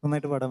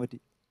 നന്നായിട്ട് പാടാൻ പറ്റി.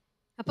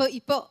 അപ്പോൾ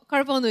ഇപ്പോൾ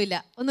കുഴപ്പമൊന്നുമില്ല,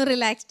 ഒന്ന്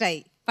റിലാക്സ്ഡ് ആയി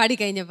പാടി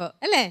കഴിഞ്ഞപ്പോൾ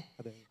അല്ലേ?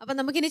 അപ്പം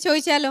നമുക്കിനി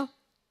ചോദിച്ചാലോ?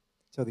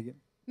 ചോദിക്കാം.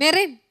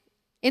 മെറിൻ,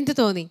 എന്ത്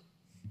തോന്നി?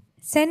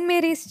 സെൻറ്റ്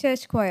മേരീസ്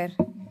ചർച്ച് ക്വയർ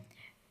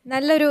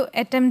നല്ലൊരു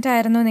അറ്റംപ്റ്റ്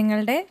ആയിരുന്നു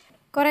നിങ്ങളുടെ.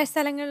 കുറേ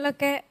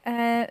സ്ഥലങ്ങളിലൊക്കെ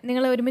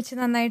നിങ്ങൾ ഒരുമിച്ച്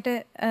നന്നായിട്ട്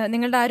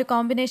നിങ്ങളുടെ ആ ഒരു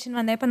കോമ്പിനേഷൻ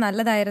വന്നപ്പോൾ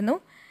നല്ലതായിരുന്നു.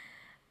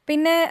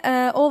 പിന്നെ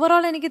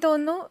ഓവറോൾ എനിക്ക്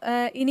തോന്നുന്നു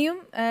ഇനിയും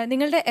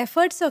നിങ്ങളുടെ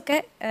എഫേർട്സൊക്കെ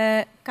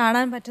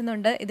കാണാൻ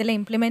പറ്റുന്നുണ്ട്. ഇതിൽ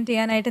ഇംപ്ലിമെൻറ്റ്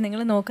ചെയ്യാനായിട്ട്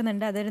നിങ്ങൾ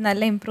നോക്കുന്നുണ്ട്. അതൊരു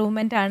നല്ല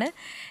ഇമ്പ്രൂവ്മെൻ്റ് ആണ്.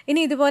 ഇനി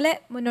ഇതുപോലെ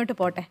മുന്നോട്ട്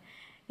പോട്ടെ.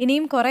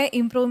 ഇനിയും കുറേ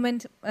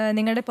ഇമ്പ്രൂവ്മെൻറ്റ്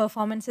നിങ്ങളുടെ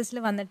പെർഫോമൻസസിൽ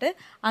വന്നിട്ട്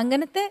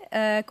അങ്ങനത്തെ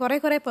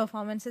കുറേ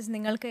പെർഫോമൻസസ്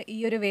നിങ്ങൾക്ക് ഈ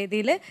ഒരു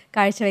വേദിയിൽ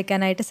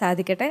കാഴ്ചവെക്കാനായിട്ട്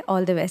സാധിക്കട്ടെ.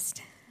 All the best.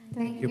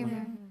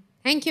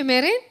 Thank you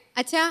Merin.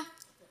 അച്ഛാ,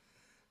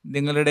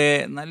 നിങ്ങളുടെ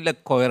നല്ല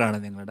കൊയറാണ്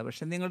നിങ്ങളുടെ,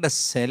 പക്ഷെ നിങ്ങളുടെ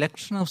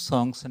സെലക്ഷൻ ഓഫ്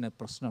സോങ്സിന്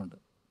പ്രശ്നമുണ്ട്.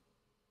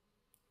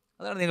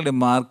 അതാണ് നിങ്ങളുടെ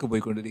മാർക്ക്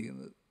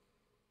പോയിക്കൊണ്ടിരിക്കുന്നത്.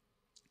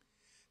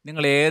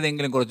 നിങ്ങൾ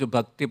ഏതെങ്കിലും കുറച്ച്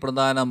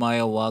ഭക്തിപ്രധാനമായ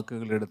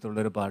വാക്കുകൾ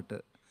എടുത്തുള്ളൊരു പാട്ട്,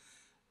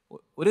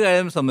 ഒരു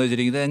കാര്യം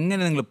സംബന്ധിച്ചിരിക്കുന്നത്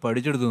എങ്ങനെ നിങ്ങൾ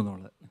പഠിച്ചെടുത്തു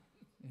എന്നുള്ളത്.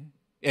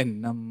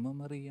 എന്നമ്മ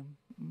മറിയം,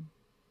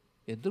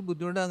 എന്തൊരു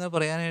ബുദ്ധിമുട്ടാണ് അങ്ങനെ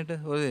പറയാനായിട്ട്.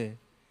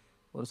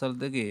 ഒരു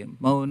സ്ഥലത്തേക്ക്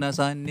മൗന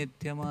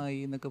സാന്നിധ്യമായി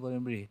എന്നൊക്കെ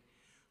പറയുമ്പോഴേ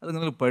അത്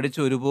നിങ്ങൾ പഠിച്ച്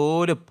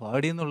ഒരുപോലെ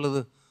പാടി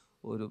എന്നുള്ളത്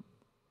ഒരു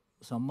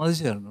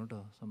സമ്മതിച്ചായിരുന്നു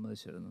കേട്ടോ,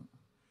 സമ്മതിച്ചായിരുന്നു.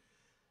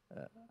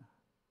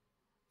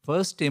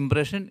 First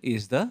impression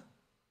is the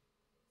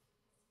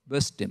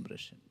best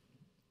impression.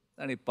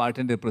 അതാണ് ഈ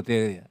പാട്ടിൻ്റെ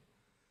പ്രത്യേകത.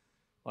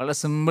 വളരെ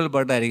സിമ്പിൾ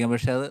പാട്ടായിരിക്കും,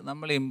 പക്ഷെ അത്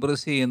നമ്മൾ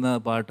ഇമ്പ്രസ് ചെയ്യുന്ന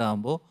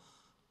പാട്ടാകുമ്പോൾ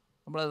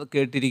നമ്മളത്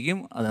കേട്ടിരിക്കും,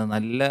 അത്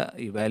നല്ല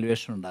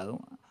ഇവാലുവേഷൻ ഉണ്ടാകും.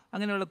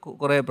 അങ്ങനെയുള്ള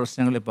കുറേ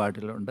പ്രശ്നങ്ങൾ ഈ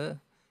പാട്ടിലുണ്ട്.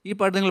 ഈ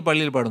പാട്ട് നിങ്ങൾ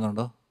പള്ളിയിൽ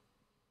പാടുന്നുണ്ടോ?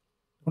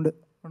 ഉണ്ട്.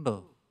 ഉണ്ടോ?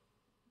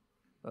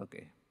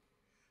 ഓക്കെ.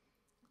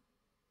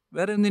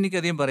 വേറെ ഒന്നും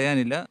എനിക്കധികം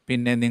പറയാനില്ല.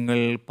 പിന്നെ നിങ്ങൾ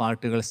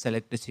പാട്ടുകൾ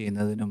സെലക്ട്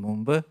ചെയ്യുന്നതിന്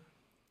മുമ്പ്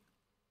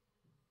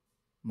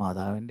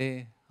മാതാവിൻ്റെ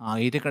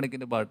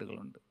ആയിരക്കണക്കിന്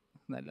പാട്ടുകളുണ്ട്,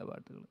 നല്ല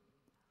പാട്ടുകൾ.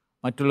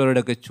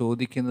 മറ്റുള്ളവരോടൊക്കെ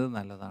ചോദിക്കുന്നത്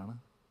നല്ലതാണ്.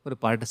 ഒരു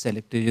പാട്ട്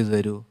സെലക്ട് ചെയ്ത്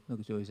തരൂ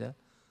എന്നൊക്കെ ചോദിച്ചാൽ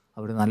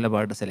അവർ നല്ല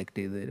പാട്ട് സെലക്ട്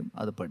ചെയ്ത് തരും.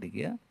 അത്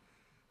പഠിക്കുക.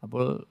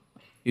 അപ്പോൾ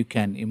you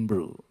can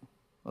improve.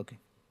 Okay,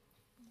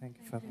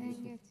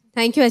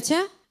 thank you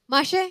അച്ഛാ.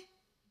 മാഷേ,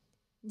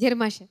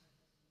 ജെർമാഷേ.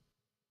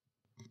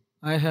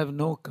 I have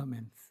no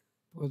comments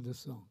for the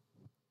song.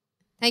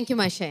 Thank you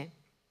മാഷേ.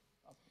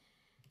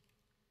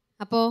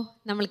 അപ്പോൾ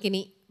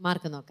നമ്മൾക്കിനി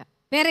മാർക്ക് നോക്കാം.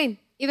 മെറിൻ,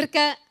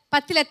 ഇവർക്ക്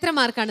 10-ൽ എത്ര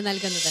മാർക്കാണ്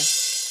നൽകുന്നത്?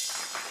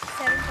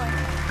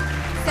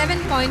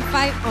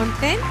 7.5 on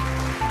 10.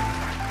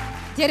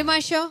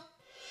 ജെർമാഷോ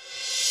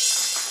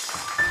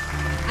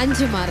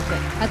 5 mark,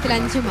 10-ൽ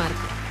 5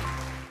 mark.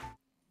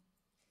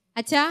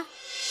 അച്ഛാ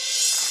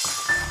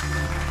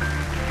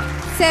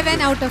 7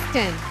 out of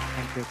 10.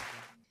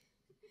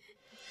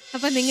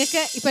 അപ്പൊ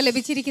നിങ്ങൾക്ക് ഇപ്പൊ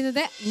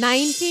ലഭിച്ചിരിക്കുന്നത്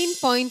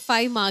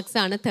 19.5 മാർക്സ്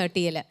ആണ്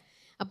 30-ൽ.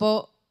 അപ്പോൾ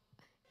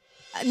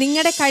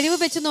നിങ്ങളുടെ കഴിവ്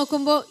വെച്ച്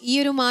നോക്കുമ്പോൾ ഈ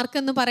ഒരു മാർക്ക്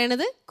എന്ന്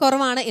പറയുന്നത്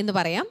കുറവാണ് എന്ന്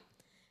പറയാം.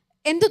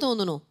 എന്ത്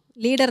തോന്നുന്നു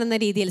ലീഡർ എന്ന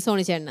രീതിയിൽ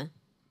സോണി ചേട്ടന്?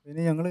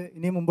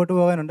 ഇനി മുമ്പോട്ട്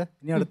പോകാനുണ്ട്.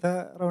 ഇനി അടുത്ത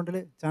റൗണ്ടിൽ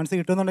ചാൻസ്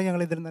കിട്ടുമെന്നുണ്ടെങ്കിൽ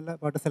ഞങ്ങൾ ഇതിൽ നല്ല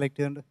പാട്ട് സെലക്ട്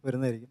ചെയ്തുകൊണ്ട്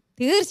വരുന്നതായിരിക്കും.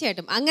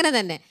 തീർച്ചയായിട്ടും അങ്ങനെ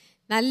തന്നെ.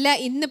 നല്ല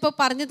ഇന്നിപ്പോൾ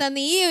പറഞ്ഞു തന്ന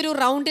ഈ ഒരു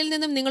റൗണ്ടിൽ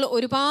നിന്നും നിങ്ങൾ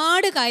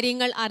ഒരുപാട്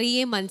കാര്യങ്ങൾ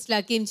അറിയുകയും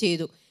മനസ്സിലാക്കുകയും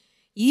ചെയ്തു.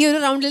 ഈ ഒരു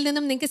റൗണ്ടിൽ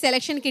നിന്നും നിങ്ങൾക്ക്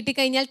സെലക്ഷൻ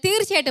കിട്ടിക്കഴിഞ്ഞാൽ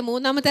തീർച്ചയായിട്ടും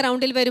 3ാമത്തെ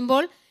റൗണ്ടിൽ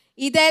വരുമ്പോൾ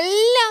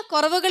ഇതെല്ലാ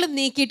കുറവുകളും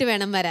നീക്കിയിട്ട്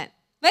വേണം വരാൻ.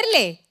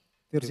 വരില്ലേ?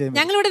 തീർച്ചയായും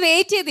ഞങ്ങളിവിടെ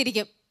വെയിറ്റ്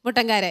ചെയ്തിരിക്കും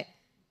മുട്ടങ്കാരെ.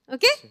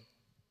 ഓക്കെ,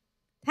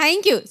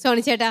 താങ്ക് യു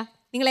സോണി ചേട്ടാ.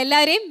 നിങ്ങൾ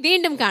എല്ലാവരെയും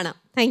വീണ്ടും കാണാം.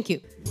 Thank you.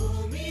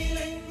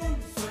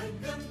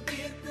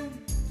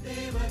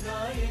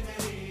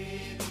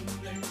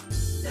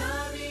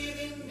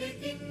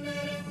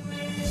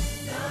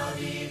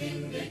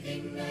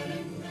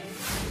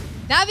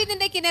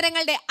 ദാവീദിന്റെ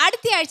കിന്നരങ്ങളുടെ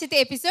അടുത്ത ആഴ്ചത്തെ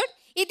എപ്പിസോഡ്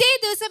ഇതേ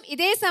ദിവസം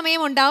ഇതേ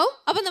സമയം ഉണ്ടാവും.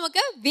 അപ്പൊ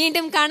നമുക്ക്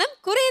വീണ്ടും കാണാം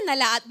കുറെ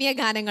നല്ല ആത്മീയ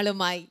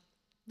ഗാനങ്ങളുമായി.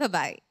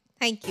 ബൈ.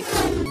 Thank you.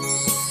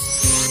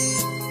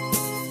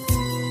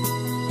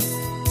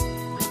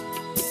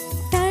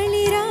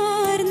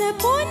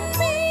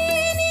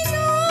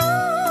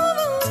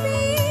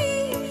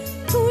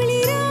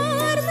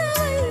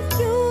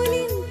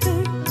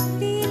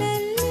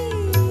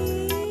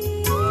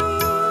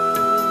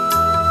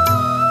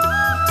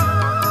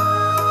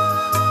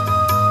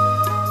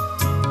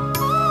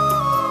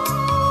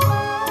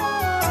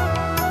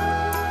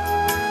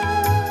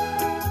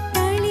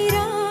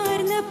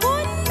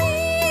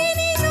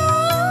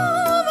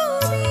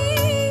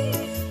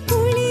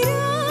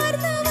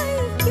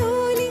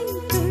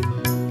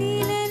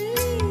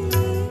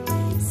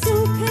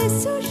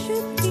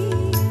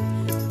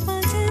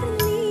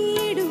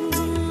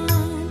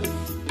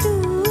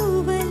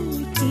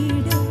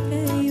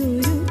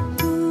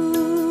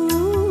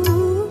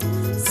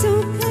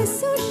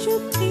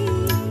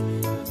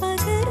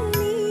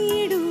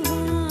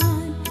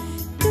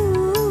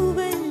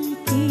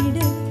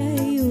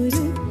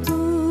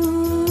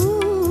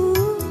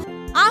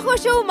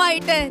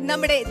 ആഘോഷവുമായിട്ട്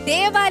നമ്മുടെ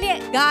ദേവാലയ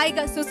ഗായിക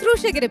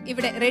ശുശ്രൂഷകരും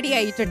ഇവിടെ റെഡി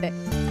ആയിട്ടുണ്ട്.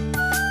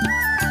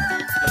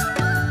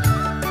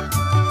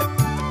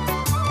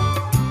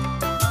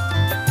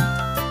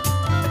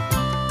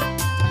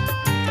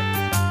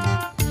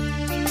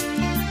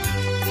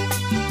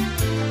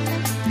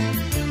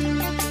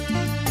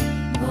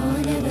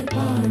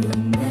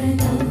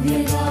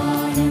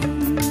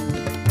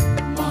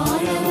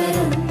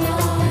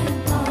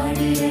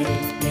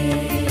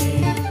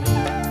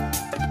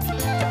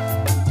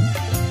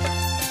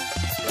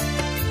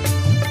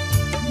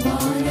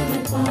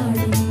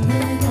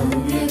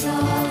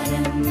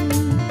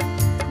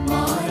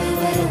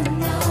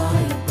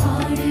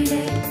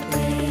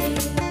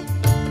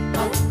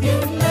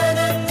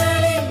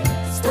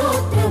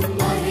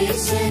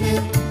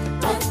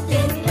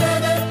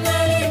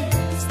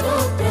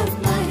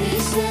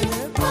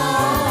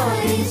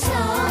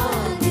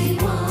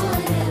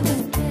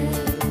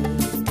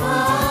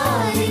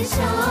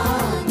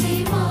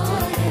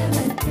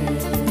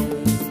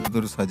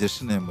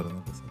 സജഷൻ ഞാൻ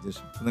പറഞ്ഞത്.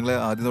 സജഷൻ നിങ്ങൾ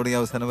ആദ്യം തുടങ്ങി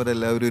അവസാനം വരെ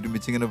എല്ലാവരും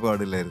ഒരുമിച്ച് ഇങ്ങനെ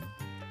പാടില്ലായിരുന്നു?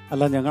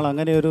 അല്ല, ഞങ്ങൾ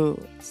അങ്ങനെ ഒരു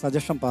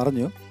സജഷൻ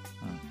പറഞ്ഞു.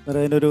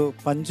 അതിനൊരു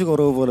പഞ്ച്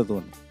കുറവ് പോലെ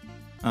തോന്നി.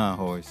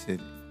 ഓ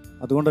ശരി,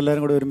 അതുകൊണ്ട്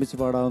എല്ലാവരും കൂടെ ഒരുമിച്ച്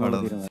പാടാവുന്ന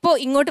തീരുമാനം. ഇപ്പോ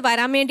ഇങ്ങോട്ട്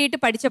വരാൻ വേണ്ടിയിട്ട്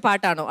പഠിച്ച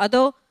പാട്ടാണോ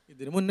അതോ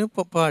ഇതിനു മുന്നേ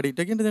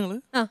പാടിയിട്ടൊക്കെ ഉണ്ട് ഞങ്ങള്?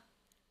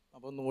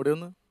 അപ്പൊ ഒന്നുകൂടെ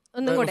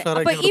ഒന്നും കൂടെ.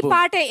 അപ്പൊ ഈ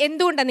പാട്ട്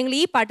എന്തുകൊണ്ടാണ് നിങ്ങൾ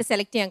ഈ പാട്ട്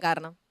സെലക്ട് ചെയ്യാൻ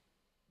കാരണം?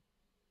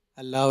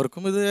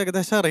 എല്ലാവർക്കും ഇത്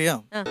ഏകദേശം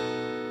അറിയാം.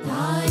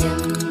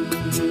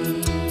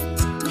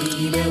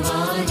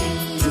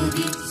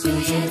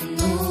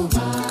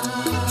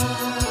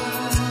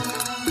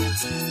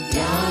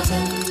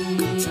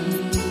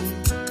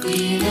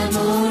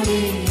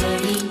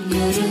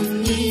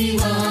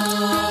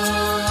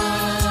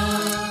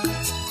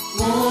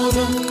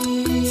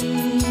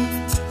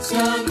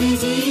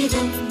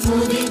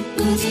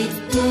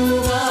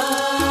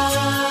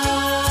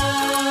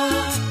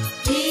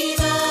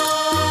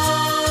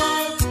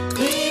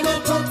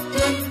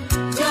 ദൈവപുത്രൻ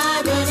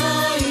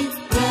ജാതനായി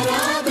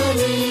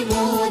വരാതലേ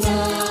മോദ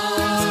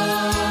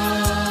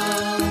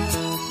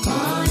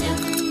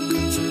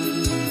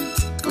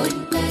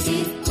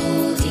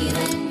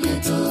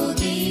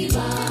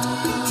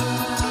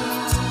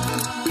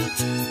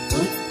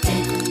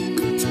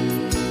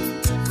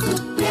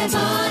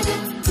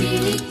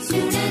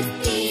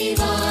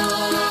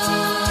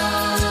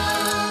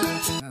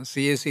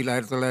CSC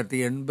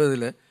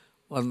 1980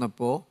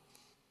 വന്നപ്പോൾ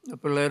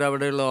പിള്ളേർ,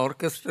 അവിടെയുള്ള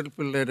ഓർക്കസ്ട്രൽ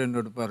പിള്ളേർ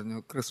എന്നോട് പറഞ്ഞു,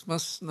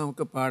 ക്രിസ്മസ്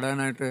നമുക്ക്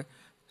പാടാനായിട്ട്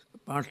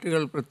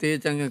പാട്ടുകൾ,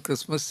 പ്രത്യേകിച്ച് അങ്ങ്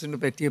ക്രിസ്മസിന്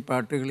പറ്റിയ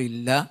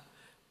പാട്ടുകളില്ല,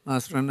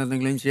 മാസ്റ്ററിന്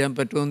എന്തെങ്കിലും ചെയ്യാൻ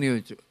പറ്റുമോ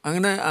ചോദിച്ചു.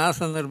 അങ്ങനെ ആ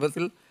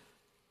സന്ദർഭത്തിൽ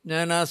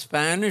ഞാൻ ആ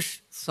സ്പാനിഷ്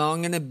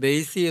സോങ്ങിനെ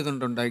ബേസ്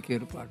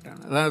ചെയ്തുകൊണ്ടുണ്ടാക്കിയൊരു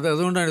പാട്ടാണ്.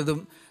 അതുകൊണ്ടാണ്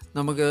ഇതും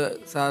നമുക്ക്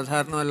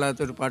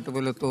സാധാരണമല്ലാത്തൊരു പാട്ട്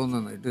പോലെ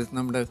തോന്നുന്നത്. ഇത്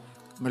നമ്മുടെ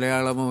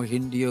മലയാളമോ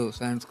ഹിന്ദിയോ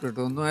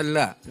സാൻസ്ക്രിറ്റോ ഒന്നും അല്ല.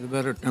 ഇത്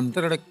വേറെ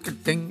ടെംതടക്ക്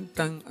ടെങ്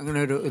ടങ് അങ്ങനെ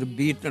ഒരു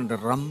ബീറ്റുണ്ട്,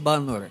 റംബ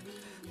എന്ന് പറയും.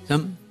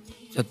 ചം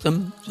ചം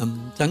ചം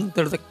ചങ്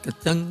തടക്ക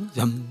ചങ്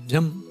ജം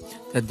ജം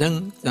ചം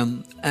ചം.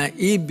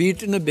 ഈ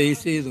ബീറ്റിനെ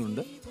ബേസ്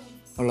ചെയ്തുകൊണ്ട്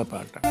ഉള്ള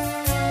പാട്ടാണ്.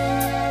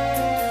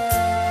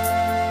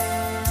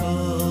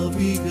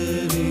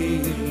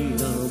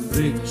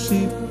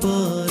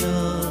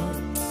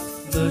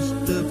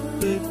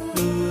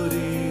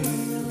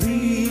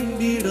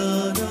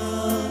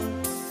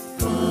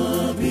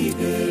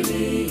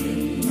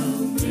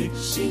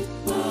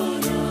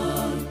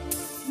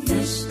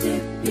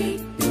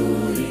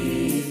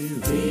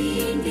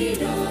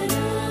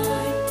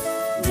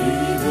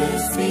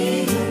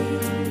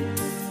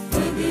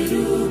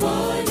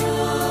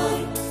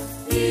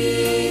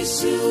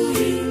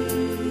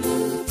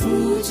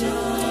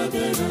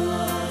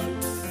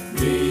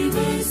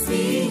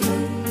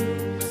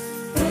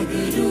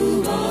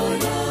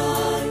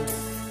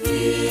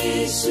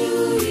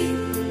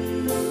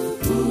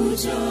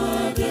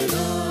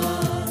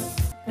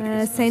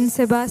 സെൻറ്റ്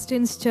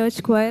സെബാസ്റ്റ്യൻസ്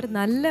ചർച്ച് ക്വയർ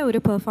നല്ല ഒരു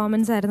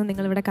പെർഫോമൻസ് ആയിരുന്നു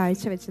നിങ്ങളിവിടെ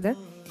കാഴ്ചവെച്ചത്.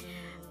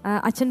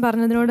 അച്ഛൻ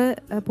പറഞ്ഞതിനോട്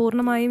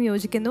പൂർണ്ണമായും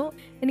യോജിക്കുന്നു.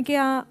 എനിക്ക്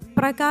ആ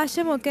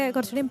പ്രകാശമൊക്കെ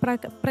കുറച്ചുകൂടി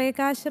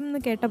പ്രകാശം എന്ന്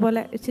കേട്ട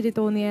പോലെ ഇച്ചിരി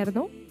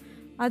തോന്നിയായിരുന്നു.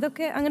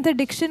 അതൊക്കെ അങ്ങനത്തെ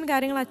ഡിക്ഷൻ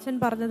കാര്യങ്ങൾ അച്ഛൻ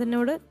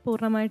പറഞ്ഞതിനോട്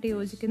പൂർണ്ണമായിട്ട്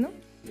യോജിക്കുന്നു.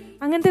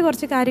 അങ്ങനത്തെ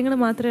കുറച്ച് കാര്യങ്ങൾ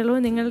മാത്രമേ ഉള്ളൂ.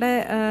 നിങ്ങളുടെ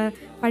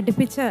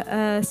പഠിപ്പിച്ച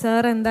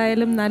സാർ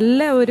എന്തായാലും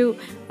നല്ല ഒരു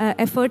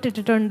എഫേർട്ട്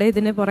ഇട്ടിട്ടുണ്ട്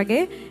ഇതിന്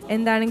പുറകെ.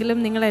 എന്താണെങ്കിലും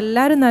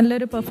നിങ്ങളെല്ലാവരും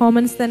നല്ലൊരു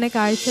പെർഫോമൻസ് തന്നെ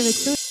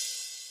കാഴ്ചവെച്ചു.